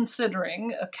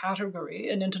reconsidering a category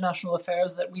in international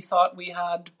affairs that we thought we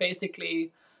had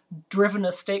basically driven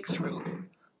a stake through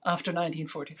after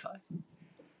 1945.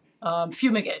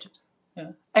 Fumigated,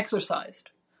 exorcised.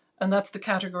 And that's the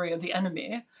category of the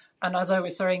enemy. And as I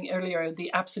was saying earlier,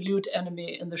 the absolute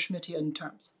enemy in the Schmittian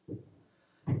terms.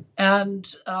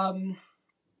 And I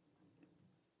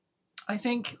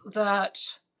think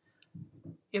that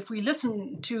if we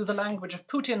listen to the language of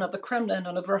Putin, of the Kremlin,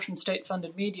 and of Russian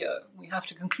state-funded media, we have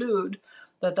to conclude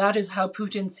that that is how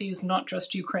Putin sees not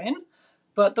just Ukraine,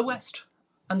 but the West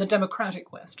and the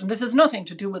democratic West. And this has nothing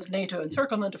to do with NATO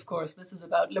encirclement, of course. This is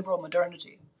about liberal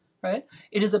modernity, right?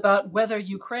 It is about whether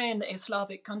Ukraine, a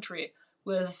Slavic country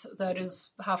that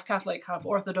is half Catholic, half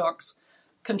Orthodox,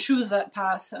 can choose that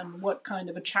path, and what kind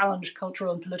of a challenge,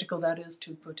 cultural and political, that is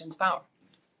to Putin's power.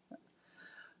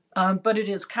 But it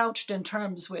is couched in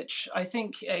terms which I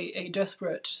think a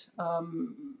desperate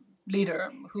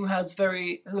leader who has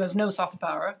no soft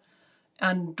power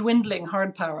and dwindling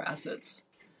hard power assets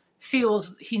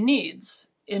feels he needs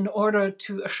in order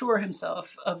to assure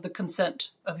himself of the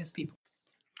consent of his people.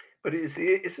 But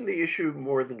isn't the issue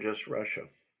more than just Russia?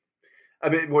 I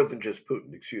mean, more than just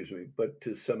Putin, excuse me, but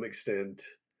to some extent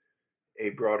a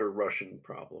broader Russian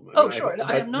problem. Sure.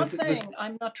 I'm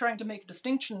not trying to make a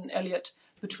distinction, Elliot,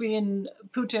 between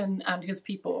Putin and his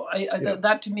people.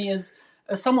 That to me is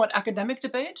a somewhat academic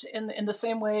debate in the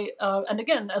same way. And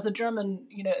again, as a German,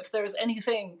 if there's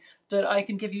anything that I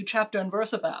can give you chapter and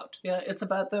verse about, it's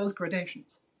about those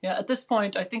gradations. At this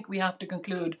point, I think we have to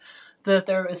conclude that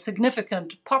there is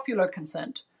significant popular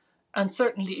consent and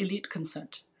certainly elite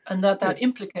consent, and that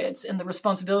implicates in the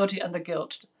responsibility and the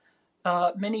guilt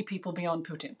many people beyond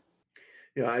Putin.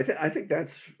 Yeah, I think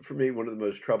that's, for me, one of the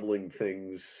most troubling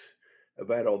things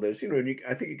about all this. And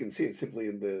I think you can see it simply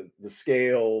in the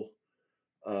scale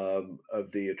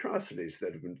of the atrocities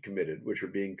that have been committed, which are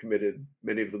being committed,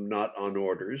 many of them not on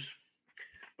orders,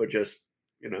 but just,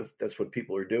 that's what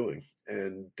people are doing.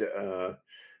 And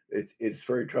it's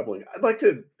very troubling. I'd like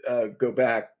to go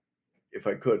back, if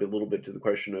I could, a little bit to the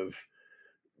question of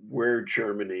where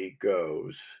Germany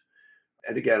goes.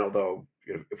 And again, although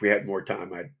if we had more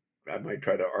time, I might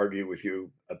try to argue with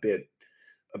you a bit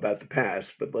about the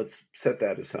past, but let's set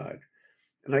that aside.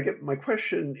 And my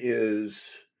question is,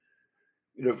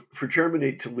 for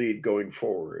Germany to lead going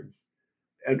forward,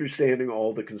 understanding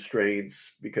all the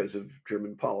constraints because of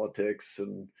German politics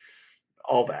and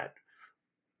all that,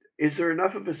 is there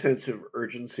enough of a sense of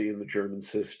urgency in the German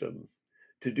system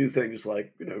to do things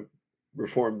like,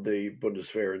 reform the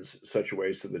Bundeswehr in such a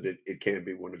way so that it can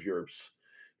be one of Europe's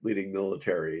leading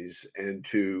militaries, and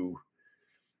to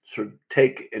sort of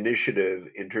take initiative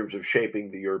in terms of shaping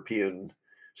the European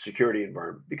security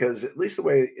environment? Because at least the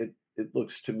way it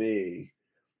looks to me,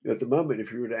 at the moment,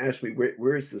 if you were to ask me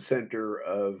where's the center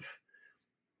of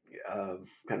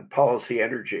kind of policy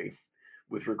energy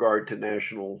with regard to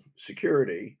national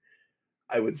security,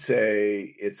 I would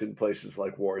say it's in places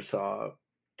like Warsaw,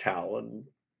 Tallinn,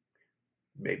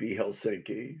 maybe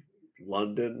Helsinki,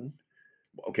 London.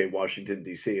 Okay, Washington,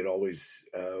 D.C., it always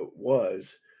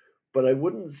was. But I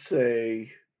wouldn't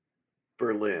say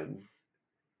Berlin.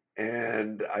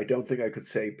 And I don't think I could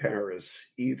say Paris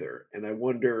either. And I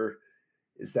wonder,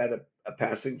 is that a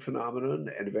passing phenomenon?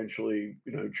 And eventually,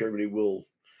 Germany will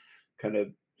kind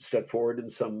of step forward in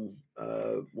some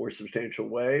more substantial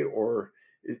way? Or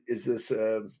is this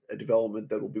a development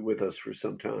that will be with us for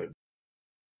some time?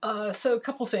 So a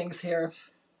couple things here.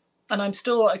 And I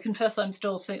confess I'm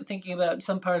still thinking about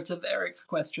some parts of Eric's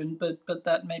question, but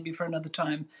that may be for another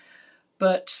time.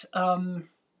 But,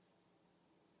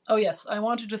 yes, I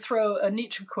wanted to throw a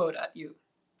Nietzsche quote at you.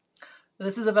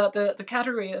 This is about the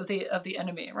category of the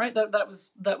enemy, right? That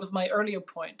was my earlier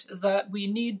point, is that we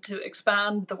need to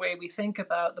expand the way we think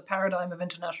about the paradigm of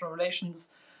international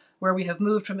relations, where we have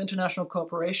moved from international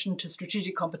cooperation to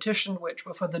strategic competition, which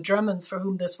for the Germans, for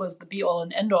whom this was the be-all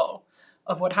and end-all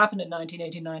of what happened in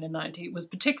 1989 and 90, was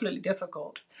particularly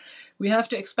difficult. We have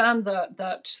to expand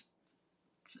that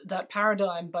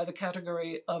paradigm by the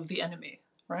category of the enemy,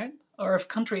 right? Or of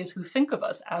countries who think of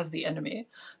us as the enemy,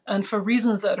 and for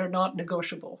reasons that are not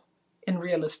negotiable in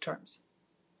realist terms,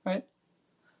 right?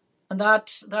 And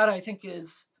that I think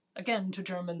is, again, to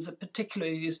Germans, a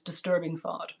particularly disturbing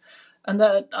thought. And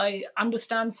that I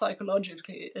understand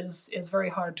psychologically is very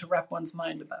hard to wrap one's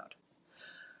mind about.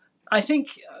 I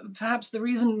think perhaps the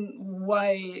reason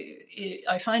why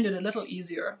I find it a little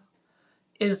easier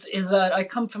is that I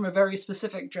come from a very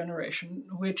specific generation,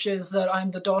 which is that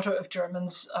I'm the daughter of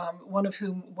Germans, one of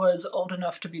whom was old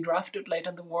enough to be drafted late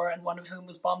in the war, and one of whom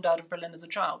was bombed out of Berlin as a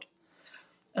child.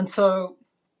 And so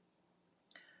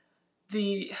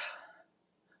I've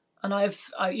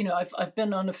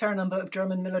been on a fair number of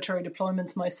German military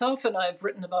deployments myself, and I've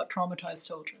written about traumatized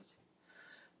soldiers.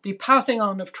 The passing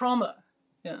on of trauma,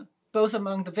 both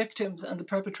among the victims and the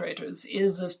perpetrators,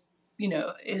 is a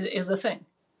thing.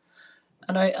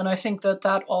 And I think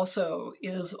that also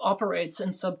operates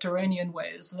in subterranean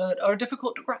ways that are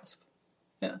difficult to grasp.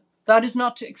 Yeah. That is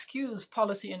not to excuse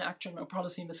policy inaction or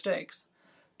policy mistakes,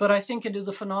 But I think it is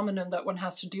a phenomenon that one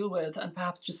has to deal with and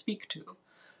perhaps to speak to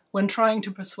when trying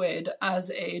to persuade, as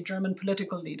a German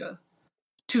political leader,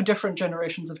 two different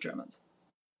generations of Germans.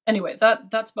 Anyway,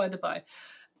 that's by the by.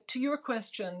 To your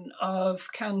question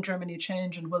of can Germany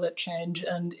change and will it change,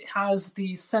 and has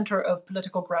the center of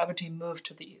political gravity moved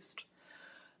to the east?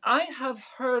 I have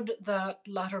heard that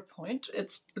latter point.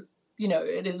 It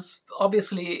is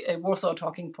obviously a Warsaw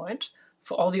talking point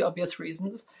for all the obvious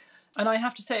reasons. And I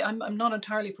have to say, I'm not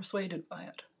entirely persuaded by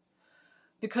it.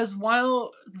 Because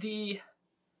while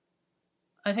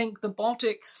I think the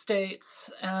Baltic states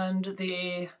and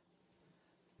the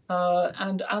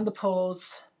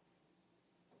Poles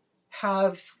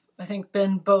have, I think,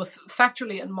 been both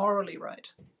factually and morally right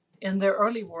in their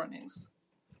early warnings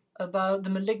about the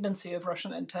malignancy of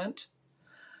Russian intent.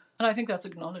 And I think that's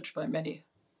acknowledged by many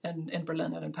in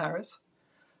Berlin and in Paris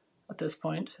at this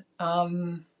point.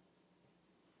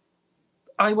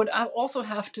 I would also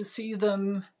have to see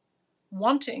them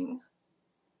wanting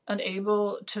and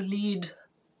able to lead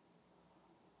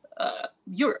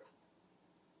Europe.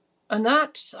 And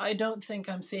that, I don't think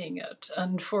I'm seeing it.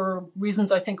 And for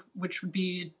reasons, I think, which would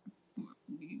be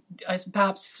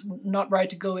perhaps not right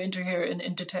to go into here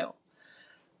in detail.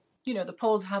 The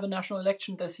Poles have a national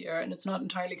election this year, and it's not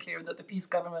entirely clear that the PiS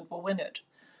government will win it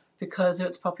because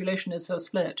its population is so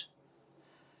split.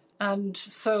 And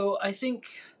so I think,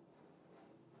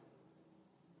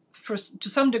 to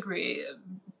some degree,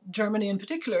 Germany in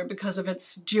particular, because of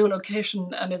its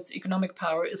geolocation and its economic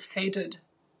power, is fated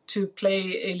to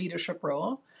play a leadership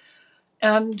role.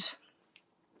 And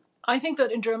I think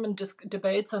that in German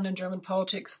debates and in German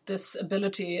politics, this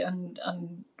ability and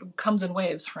comes in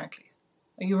waves, frankly.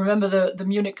 You remember the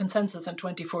Munich consensus in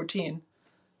 2014,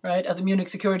 right? At the Munich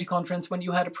Security Conference, when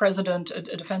you had a president,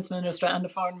 a defense minister, and a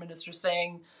foreign minister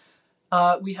saying,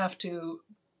 we have to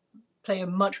play a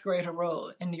much greater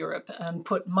role in Europe and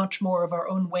put much more of our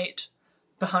own weight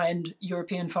behind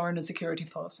European foreign and security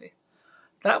policy.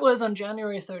 That was on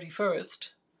January 31st,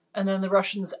 and then the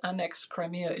Russians annexed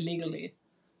Crimea illegally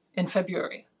in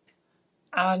February.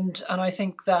 And I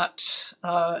think that,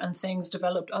 and things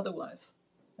developed otherwise.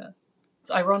 Yeah. It's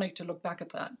ironic to look back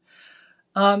at that.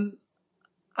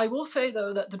 I will say,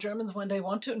 though, that the Germans, when they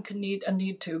want to and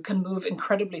need to, can move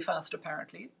incredibly fast,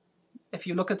 apparently, if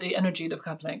you look at the energy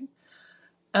decoupling.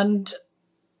 And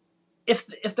if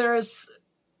there is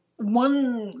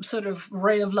one sort of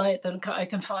ray of light that I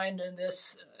can find in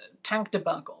this tank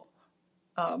debacle,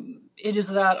 it is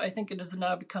that I think it has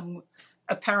now become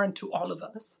apparent to all of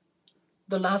us,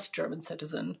 the last German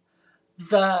citizen,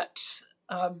 that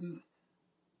our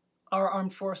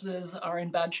armed forces are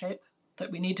in bad shape,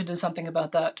 that we need to do something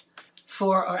about that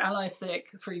for our allies'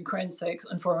 sake, for Ukraine's sake,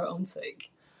 and for our own sake.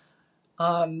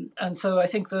 And so I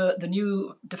think the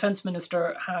new defense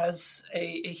minister has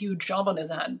a huge job on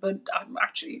his hand, but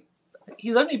actually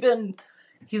he's only been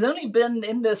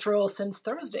in this role since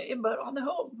Thursday, but on the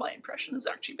whole, my impression has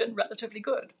actually been relatively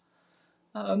good.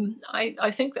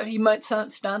 I think that he might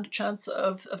stand a chance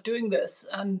of doing this,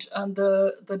 and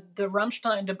the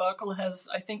Rammstein debacle has,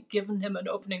 I think, given him an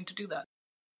opening to do that.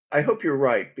 I hope you're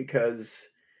right,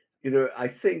 because, I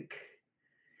think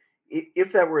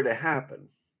if that were to happen,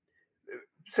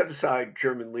 set aside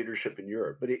German leadership in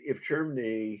Europe, but if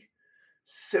Germany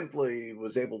simply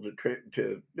was able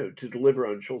to deliver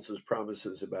on Scholz's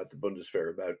promises about the Bundeswehr,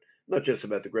 about not just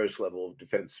about the gross level of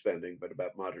defense spending, but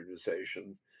about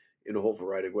modernization in a whole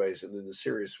variety of ways and in a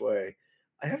serious way,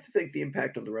 I have to think the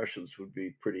impact on the Russians would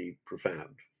be pretty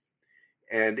profound.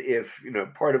 And if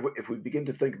we begin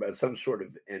to think about some sort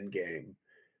of end game,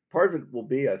 part of it will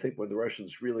be, I think, when the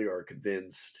Russians really are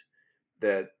convinced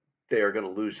that they are going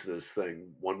to lose this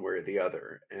thing one way or the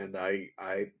other. And I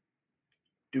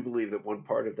do believe that one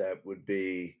part of that would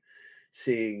be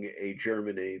seeing a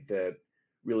Germany that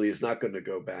really is not going to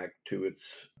go back to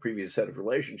its previous set of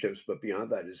relationships, but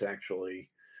beyond that is actually,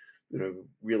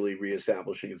 really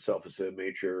reestablishing itself as a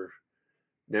major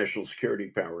national security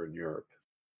power in Europe.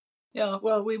 Yeah,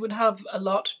 well, we would have a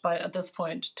lot at this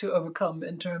point to overcome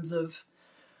in terms of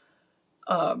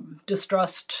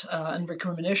distrust and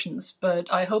recriminations,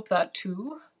 but I hope that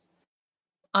too.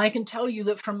 I can tell you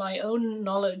that from my own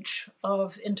knowledge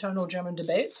of internal German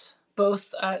debates,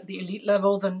 both at the elite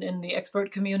levels and in the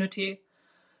expert community,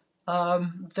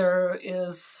 there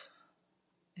is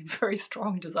a very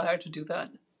strong desire to do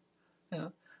that,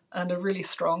 and a really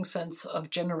strong sense of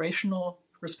generational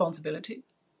responsibility.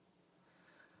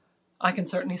 I can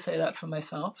certainly say that for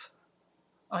myself.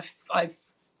 My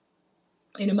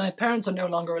parents are no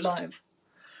longer alive,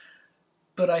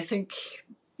 but I think,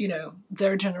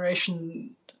 their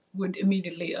generation would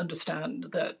immediately understand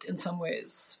that in some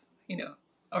ways,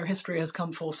 our history has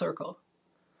come full circle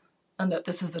and that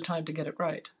this is the time to get it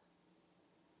right.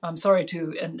 I'm sorry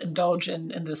to indulge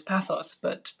in this pathos,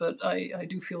 but I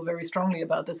do feel very strongly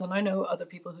about this, and I know other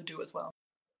people who do as well.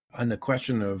 On the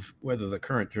question of whether the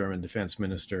current German defense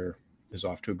minister is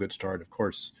off to a good start, of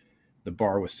course, the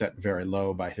bar was set very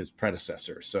low by his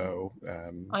predecessor. So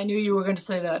I knew you were going to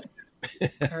say that,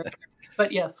 Eric.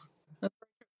 But yes,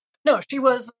 no, she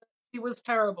was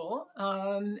terrible,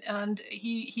 and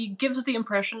he gives the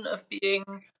impression of being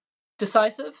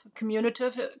decisive,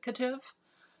 communicative,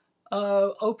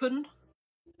 open,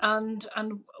 and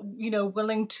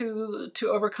willing to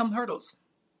overcome hurdles.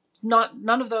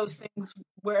 None of those things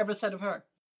were ever said of her.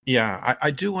 Yeah,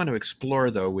 I do want to explore,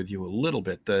 though, with you a little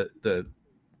bit the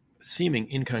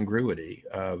seeming incongruity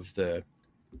of the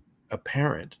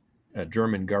apparent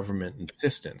German government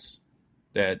insistence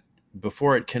that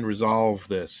before it can resolve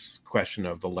this question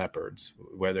of the Leopards,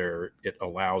 whether it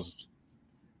allows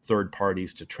third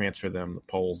parties to transfer them, the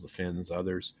Poles, the Finns,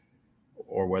 others,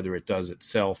 or whether it does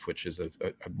itself, which is a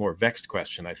more vexed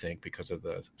question, I think, because of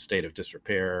the state of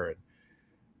disrepair and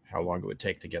how long it would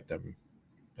take to get them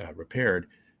repaired.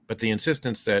 But the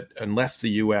insistence that unless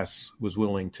the U.S. was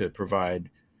willing to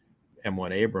provide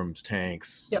M1 Abrams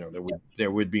tanks, yep.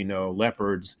 There would be no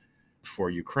Leopards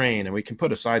for Ukraine. And we can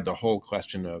put aside the whole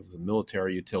question of the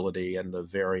military utility and the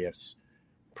various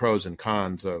pros and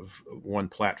cons of one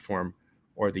platform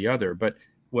or the other. But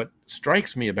what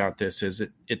strikes me about this is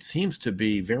it seems to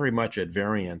be very much at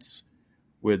variance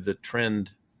with the trend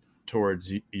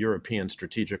towards European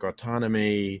strategic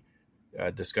autonomy,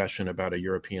 discussion about a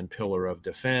European pillar of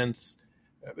defense,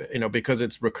 because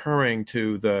it's recurring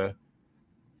to the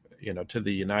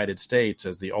United States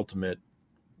as the ultimate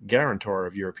guarantor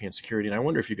of European security. And I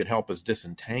wonder if you could help us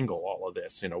disentangle all of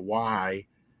this. Why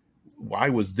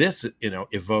was this,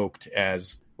 evoked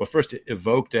as, well, first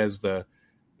evoked as the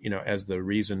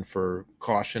reason for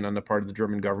caution on the part of the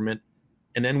German government,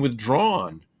 and then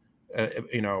withdrawn.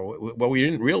 Well, we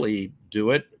didn't really do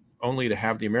it, only to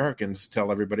have the Americans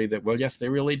tell everybody that, well, yes, they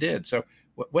really did. So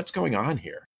what's going on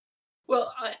here?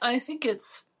 Well, I think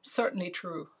it's certainly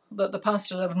true that the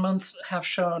past 11 months have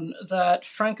shown that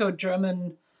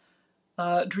Franco-German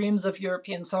dreams of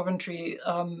European sovereignty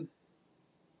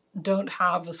don't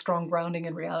have a strong grounding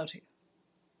in reality,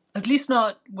 at least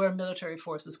not where military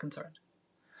force is concerned.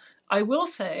 I will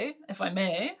say, if I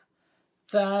may,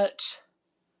 that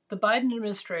the Biden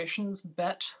administration's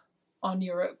bet on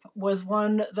Europe was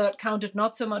one that counted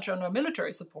not so much on our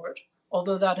military support,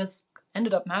 although that has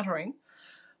ended up mattering,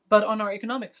 but on our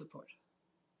economic support.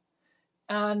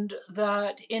 And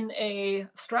that in a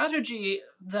strategy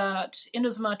that,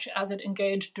 inasmuch as it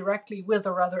engaged directly with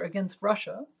or rather against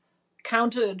Russia,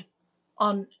 counted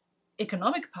on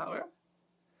economic power,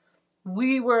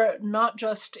 we were not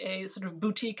just a sort of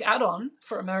boutique add-on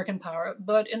for American power,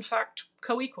 but in fact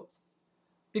co-equals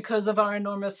because of our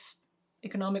enormous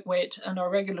economic weight and our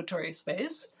regulatory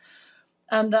space.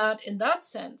 And that in that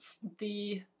sense,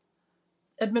 the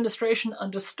administration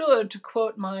understood, to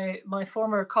quote my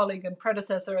former colleague and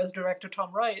predecessor as director,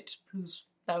 Tom Wright, who's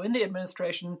now in the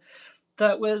administration,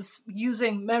 that was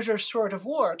using measures short of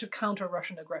war to counter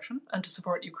Russian aggression and to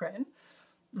support Ukraine,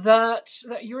 that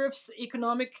Europe's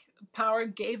economic power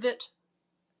gave it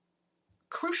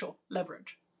crucial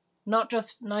leverage, not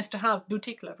just nice to have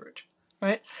boutique leverage,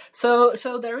 right? So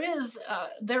there is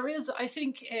I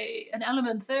think an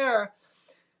element there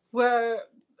where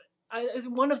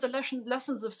one of the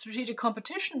lessons of strategic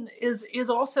competition is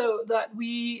also that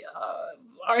we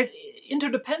are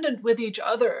interdependent with each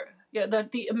other. Yeah,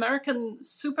 that the American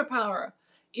superpower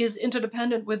is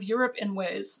interdependent with Europe in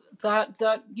ways that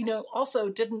also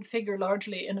didn't figure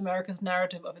largely in America's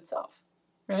narrative of itself,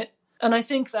 right? And I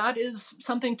think that is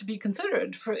something to be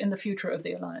considered in the future of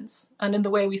the alliance and in the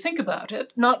way we think about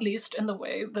it, not least in the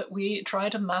way that we try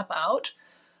to map out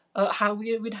how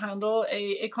we would handle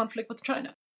a conflict with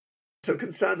China. So,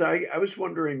 Constanze, I was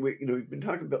wondering, we've been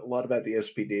talking a lot about the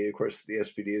SPD. Of course, the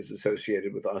SPD is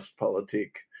associated with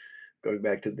Ostpolitik, going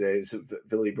back to the days of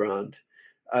Willy Brandt.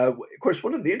 Of course,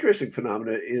 one of the interesting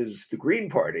phenomena is the Green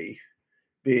Party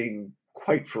being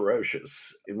quite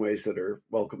ferocious in ways that are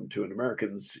welcome to an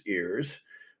American's ears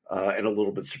and a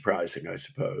little bit surprising, I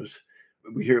suppose.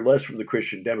 We hear less from the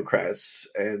Christian Democrats,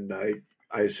 and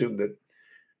I assume that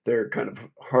they're kind of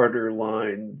harder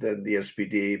line than the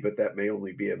SPD, but that may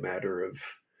only be a matter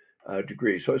of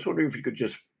degree. So I was wondering if you could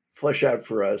just flesh out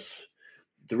for us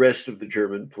the rest of the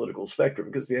German political spectrum,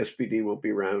 because the SPD won't be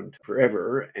around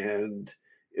forever, and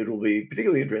it will be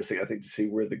particularly interesting, I think, to see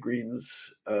where the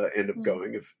Greens end up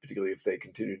going, particularly if they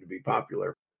continue to be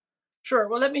popular. Sure.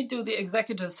 Well, let me do the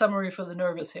executive summary for the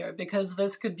nervous here, because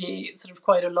this could be sort of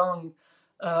quite a long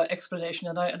explanation,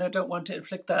 and I don't want to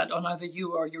inflict that on either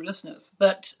you or your listeners.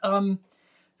 But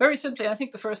very simply, I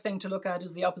think the first thing to look at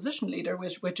is the opposition leader,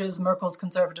 which is Merkel's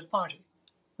Conservative Party,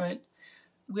 right?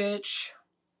 Which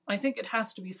I think it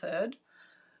has to be said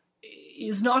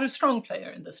is not a strong player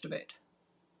in this debate.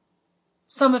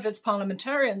 Some of its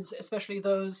parliamentarians, especially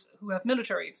those who have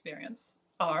military experience,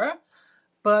 are,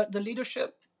 but the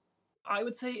leadership, I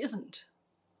would say, isn't.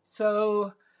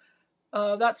 So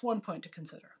that's one point to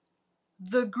consider.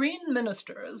 The Green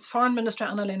ministers, Foreign Minister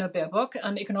Annalena Baerbock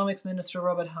and Economics Minister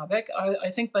Robert Habeck, are,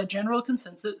 I think, by general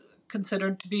consensus,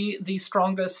 considered to be the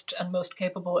strongest and most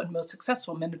capable and most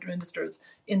successful ministers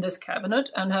in this cabinet,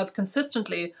 and have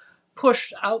consistently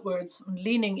pushed outwards,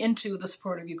 leaning into the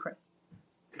support of Ukraine.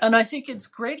 And I think it's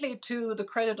greatly to the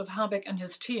credit of Habeck and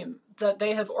his team that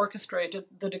they have orchestrated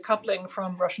the decoupling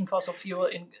from Russian fossil fuel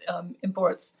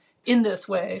imports in this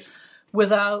way,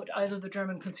 without either the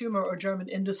German consumer or German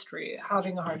industry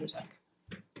having a heart attack.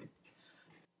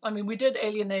 I mean, we did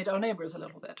alienate our neighbors a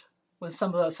little bit with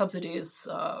some of the subsidies,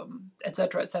 et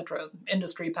cetera,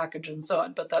 industry packages and so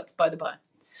on, but that's by the by.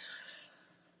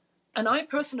 And I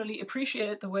personally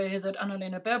appreciate the way that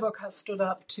Annalena Baerbock has stood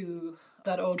up to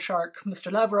that old shark, Mr.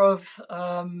 Lavrov,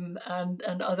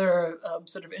 and other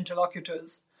sort of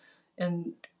interlocutors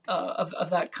of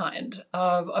that kind,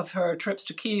 of her trips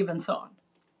to Kyiv and so on.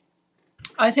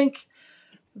 I think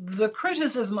the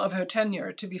criticism of her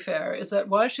tenure, to be fair, is that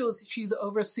while she's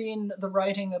overseen the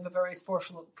writing of a very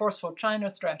forceful China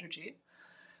strategy,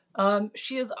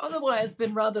 she has otherwise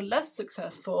been rather less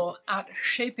successful at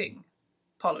shaping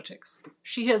politics.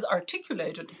 She has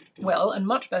articulated well and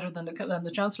much better than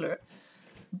the Chancellor,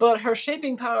 but her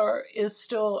shaping power is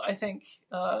still, I think,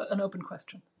 an open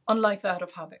question, unlike that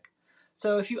of Habeck.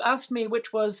 So if you asked me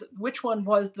which one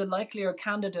was the likelier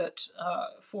candidate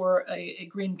for a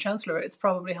Green Chancellor, it's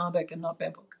probably Habeck and not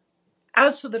Baerbock.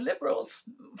 As for the Liberals,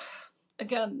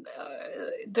 again,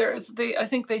 I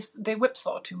think they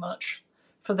whipsaw too much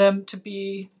for them to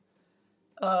be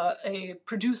a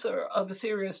producer of a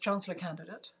serious Chancellor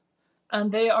candidate.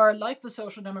 And they are, like the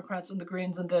Social Democrats and the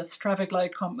Greens and this traffic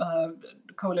light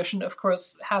coalition, of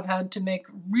course, have had to make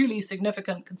really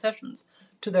significant concessions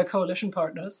to their coalition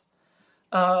partners.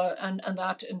 And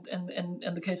that,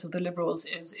 in the case of the Liberals,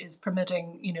 is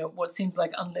permitting, what seems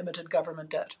like unlimited government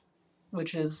debt,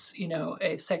 which is,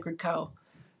 a sacred cow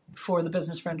for the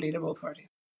business-friendly Liberal Party.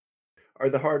 Are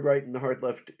the hard right and the hard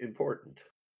left important?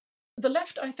 The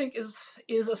left, I think,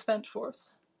 is a spent force,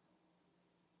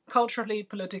 culturally,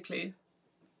 politically,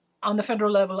 on the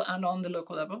federal level and on the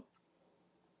local level.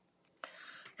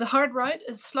 The hard right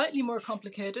is slightly more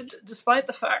complicated, despite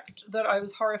the fact that I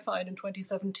was horrified in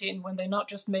 2017 when they not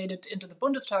just made it into the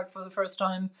Bundestag for the first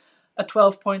time at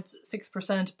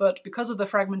 12.6%, but because of the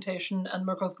fragmentation and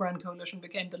Merkel's Grand Coalition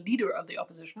became the leader of the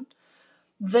opposition,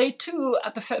 they too,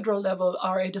 at the federal level,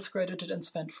 are a discredited and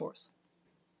spent force.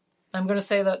 I'm going to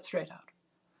say that straight out.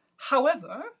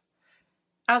 However,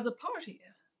 as a party,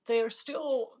 they are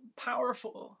still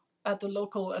powerful at the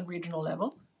local and regional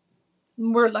level.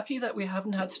 We're lucky that we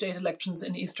haven't had state elections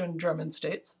in Eastern German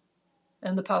states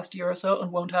in the past year or so,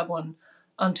 and won't have one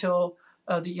until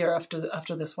the year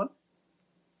after this one.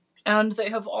 And they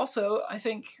have also, I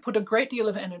think, put a great deal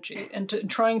of energy into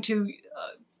trying to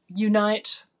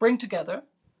unite, bring together,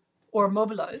 or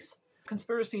mobilize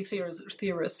conspiracy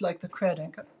theorists like the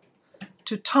Querdenker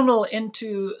to tunnel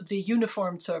into the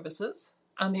uniformed services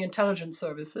and the intelligence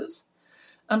services.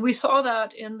 And we saw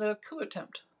that in the coup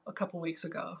attempt a couple weeks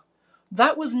ago.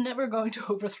 That was never going to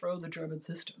overthrow the German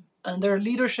system, and their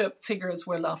leadership figures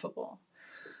were laughable.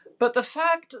 But the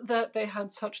fact that they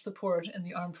had such support in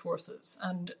the armed forces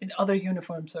and in other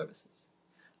uniformed services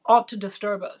ought to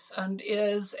disturb us, and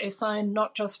is a sign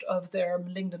not just of their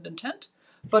malignant intent,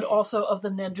 but also of the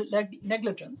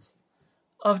negligence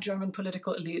of German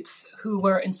political elites who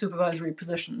were in supervisory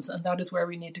positions, and that is where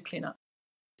we need to clean up.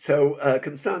 So,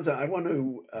 Constanza, I want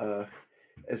to,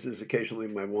 as is occasionally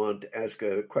my wont, ask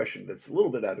a question that's a little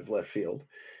bit out of left field.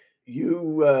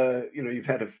 You've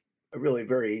had a really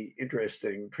very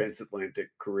interesting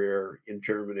transatlantic career in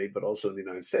Germany, but also in the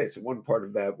United States. And one part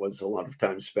of that was a lot of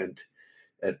time spent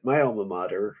at my alma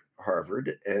mater,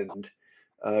 Harvard, and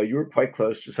you were quite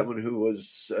close to someone who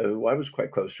I was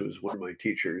quite close to as one of my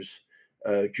teachers,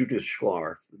 Judith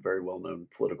Shklar, a very well-known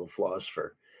political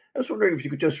philosopher. I was wondering if you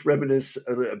could just reminisce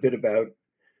a bit about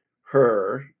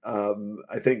her.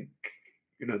 I think,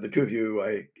 the two of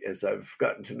you, as I've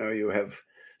gotten to know you, have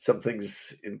some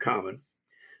things in common.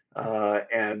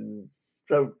 And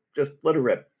so just let her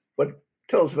rip.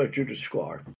 Tell us about Judith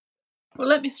Shklar. Well,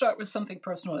 let me start with something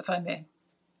personal, if I may.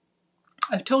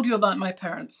 I've told you about my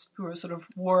parents, who were sort of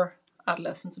war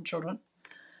adolescents and children.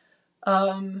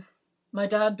 My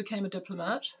dad became a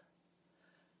diplomat.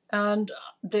 And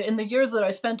in the years that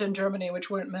I spent in Germany, which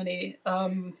weren't many,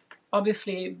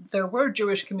 obviously there were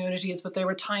Jewish communities, but they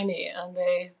were tiny and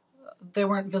they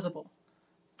weren't visible.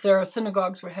 Their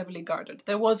synagogues were heavily guarded.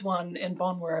 There was one in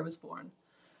Bonn where I was born.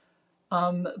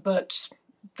 But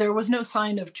there was no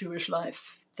sign of Jewish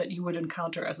life that you would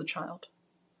encounter as a child.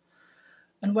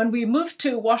 And when we moved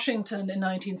to Washington in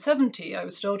 1970, I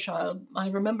was still a child, I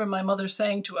remember my mother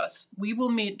saying to us, "We will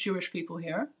meet Jewish people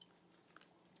here.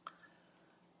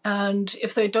 And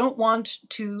if they don't want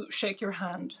to shake your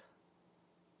hand,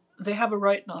 they have a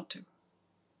right not to."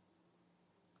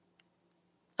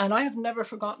 And I have never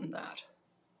forgotten that.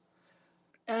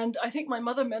 And I think my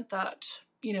mother meant that,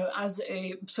 as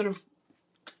a sort of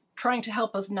trying to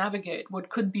help us navigate what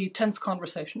could be tense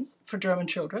conversations for German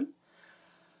children.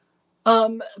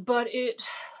 But it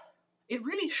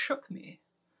really shook me.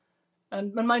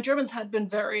 And my Germans had been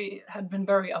very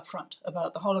upfront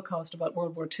about the Holocaust, about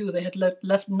World War II. They had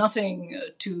left nothing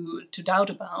to doubt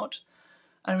about.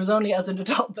 And it was only as an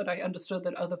adult that I understood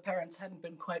that other parents hadn't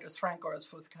been quite as frank or as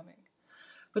forthcoming.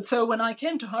 But so when I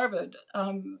came to Harvard,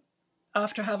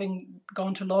 after having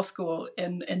gone to law school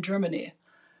in Germany,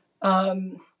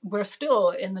 we're still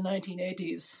in the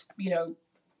 1980s,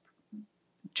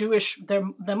 Jewish,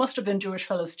 there must have been Jewish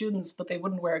fellow students, but they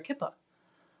wouldn't wear a kippah.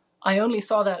 I only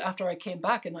saw that after I came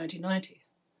back in 1990.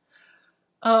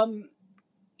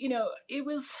 It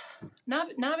was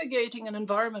navigating an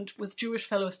environment with Jewish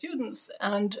fellow students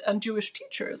and Jewish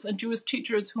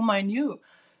teachers whom I knew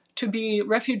to be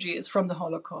refugees from the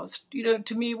Holocaust.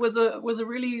 To me was a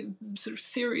really sort of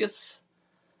serious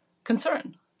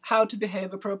concern, how to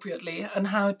behave appropriately and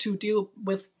how to deal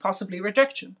with possibly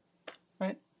rejection,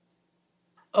 right?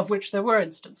 Of which there were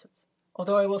instances.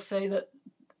 Although I will say that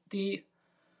the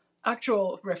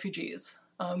actual refugees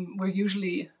were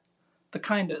usually the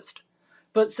kindest.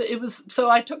 But so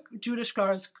I took Judith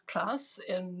Schlar's class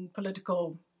in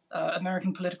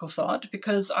American political thought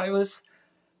because I was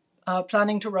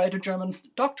planning to write a German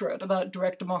doctorate about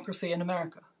direct democracy in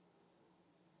America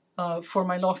for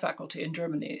my law faculty in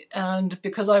Germany. And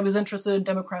because I was interested in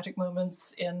democratic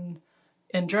movements in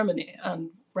Germany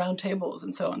and round tables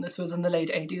and so on. This was in the late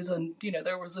 80s, and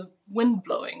there was a wind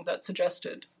blowing that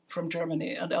suggested from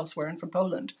Germany and elsewhere and from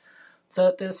Poland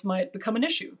that this might become an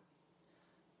issue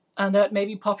and that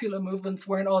maybe popular movements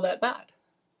weren't all that bad.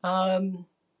 And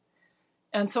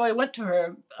so I went to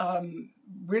her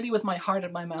really with my heart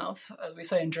in my mouth, as we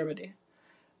say in Germany,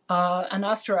 and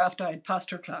asked her after I'd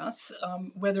passed her class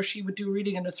whether she would do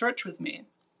reading and research with me.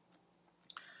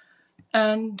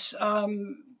 And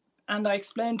I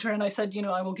explained to her, and I said,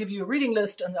 I will give you a reading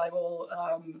list, and I will,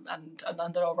 and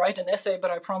then I'll write an essay,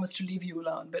 but I promise to leave you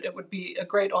alone. But it would be a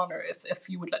great honor if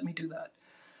you would let me do that.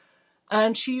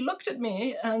 And she looked at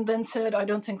me and then said, "I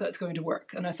don't think that's going to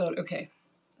work." And I thought, okay,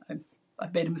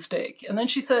 I've made a mistake. And then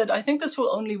she said, "I think this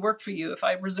will only work for you if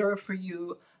I reserve for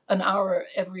you an hour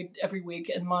every week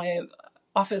in my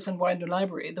office in Widener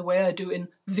Library, the way I do in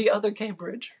the other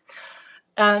Cambridge.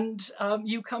 And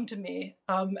you come to me,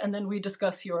 and then we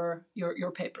discuss your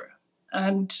paper."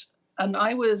 And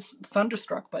I was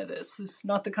thunderstruck by this. It's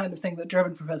not the kind of thing that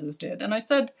German professors did. And I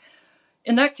said,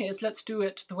 "In that case, let's do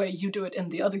it the way you do it in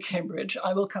the other Cambridge.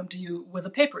 I will come to you with a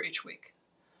paper each week."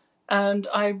 And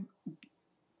I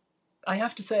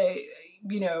have to say,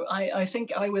 I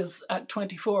think I was at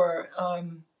 24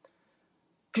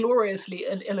 gloriously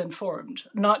ill-informed,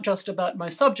 not just about my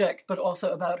subject, but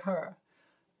also about her.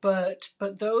 But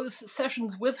those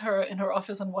sessions with her in her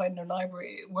office in Widener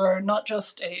Library were not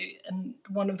just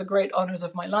one of the great honors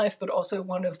of my life, but also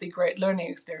one of the great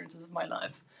learning experiences of my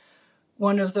life.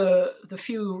 One of the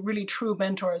few really true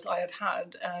mentors I have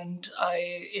had, and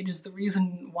it is the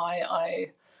reason why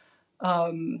I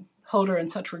hold her in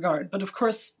such regard. But of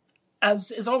course,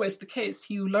 as is always the case,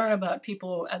 you learn about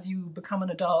people as you become an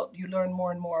adult. You learn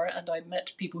more and more, and I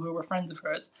met people who were friends of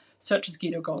hers, such as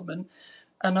Guido Goldman.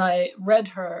 And I read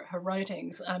her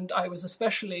writings, and I was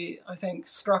especially, I think,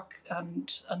 struck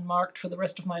and marked for the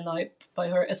rest of my life by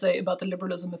her essay about the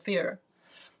liberalism of fear,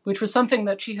 which was something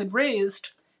that she had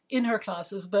raised in her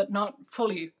classes, but not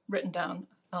fully written down,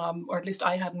 or at least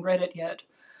I hadn't read it yet.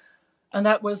 And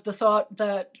that was the thought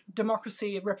that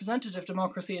democracy, representative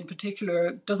democracy in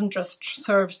particular, doesn't just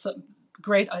serve some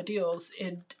great ideals,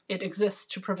 it exists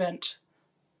to prevent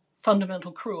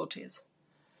fundamental cruelties.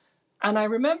 And I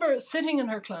remember sitting in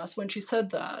her class when she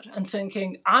said that and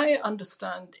thinking, I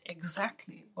understand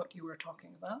exactly what you were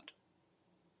talking about.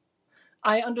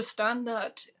 I understand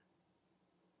that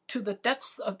to the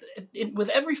depths of with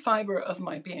every fiber of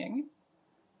my being,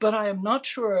 but I am not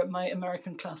sure my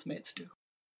American classmates do.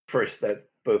 First, that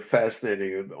both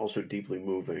fascinating and also deeply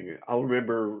moving. I'll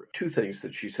remember two things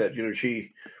that she said.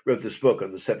 She wrote this book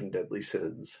on the 7 deadly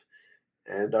sins,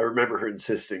 and I remember her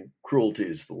insisting cruelty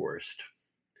is the worst.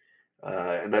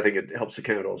 And I think it helps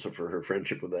account also for her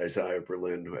friendship with Isaiah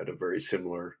Berlin, who had a very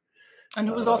similar... And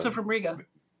who was also from Riga.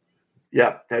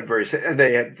 Yeah, and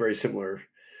they had very similar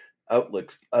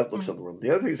outlooks on the world. The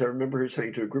other thing is I remember her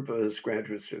saying to a group of us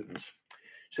graduate students,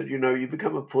 she said, you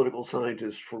become a political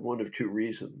scientist for one of two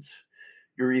reasons.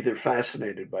 You're either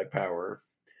fascinated by power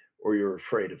or you're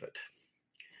afraid of it.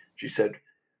 She said,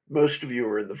 most of you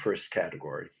are in the first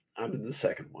category. I'm in the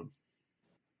second one.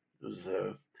 It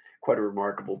was quite a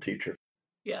remarkable teacher.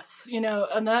 Yes,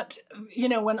 and that,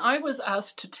 when I was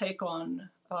asked to take on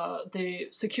the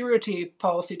security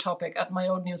policy topic at my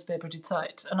old newspaper, Die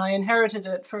Zeit, and I inherited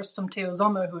it first from Theo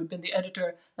Sommer, who had been the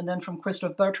editor, and then from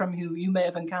Christoph Bertram, who you may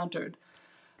have encountered.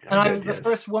 And I was the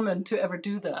first woman to ever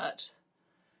do that.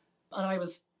 And I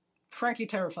was frankly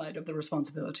terrified of the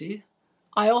responsibility.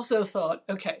 I also thought,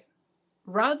 okay,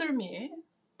 rather me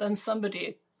than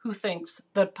somebody who thinks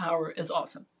that power is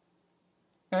awesome,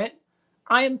 right?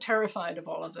 I am terrified of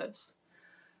all of this.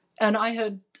 And I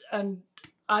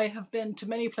have been to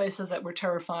many places that were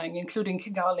terrifying, including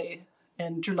Kigali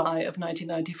in July of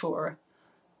 1994,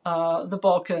 the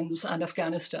Balkans and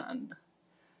Afghanistan.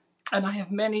 And I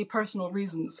have many personal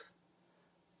reasons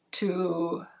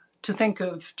to think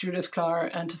of Judith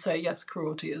Clark and to say, yes,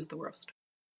 cruelty is the worst.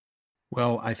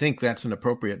 Well, I think that's an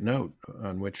appropriate note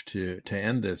on which to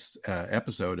end this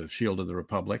episode of Shield of the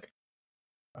Republic.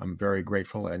 I'm very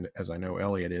grateful, and as I know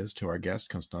Elliot is, to our guest,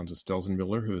 Constanze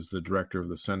Stelzenmüller, who is the director of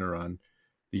the Center on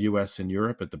the U.S. and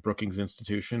Europe at the Brookings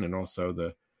Institution and also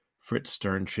the Fritz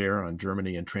Stern Chair on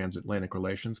Germany and Transatlantic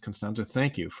Relations. Constanze,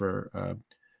 thank you for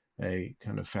a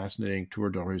kind of fascinating tour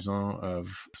d'horizon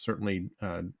of certainly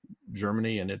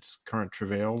Germany and its current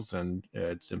travails and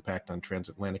its impact on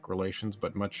transatlantic relations,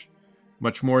 but much,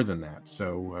 much more than that.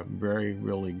 So I'm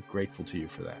really grateful to you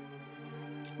for that.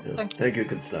 Thank you,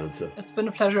 Constanze. It's been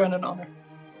a pleasure and an honor.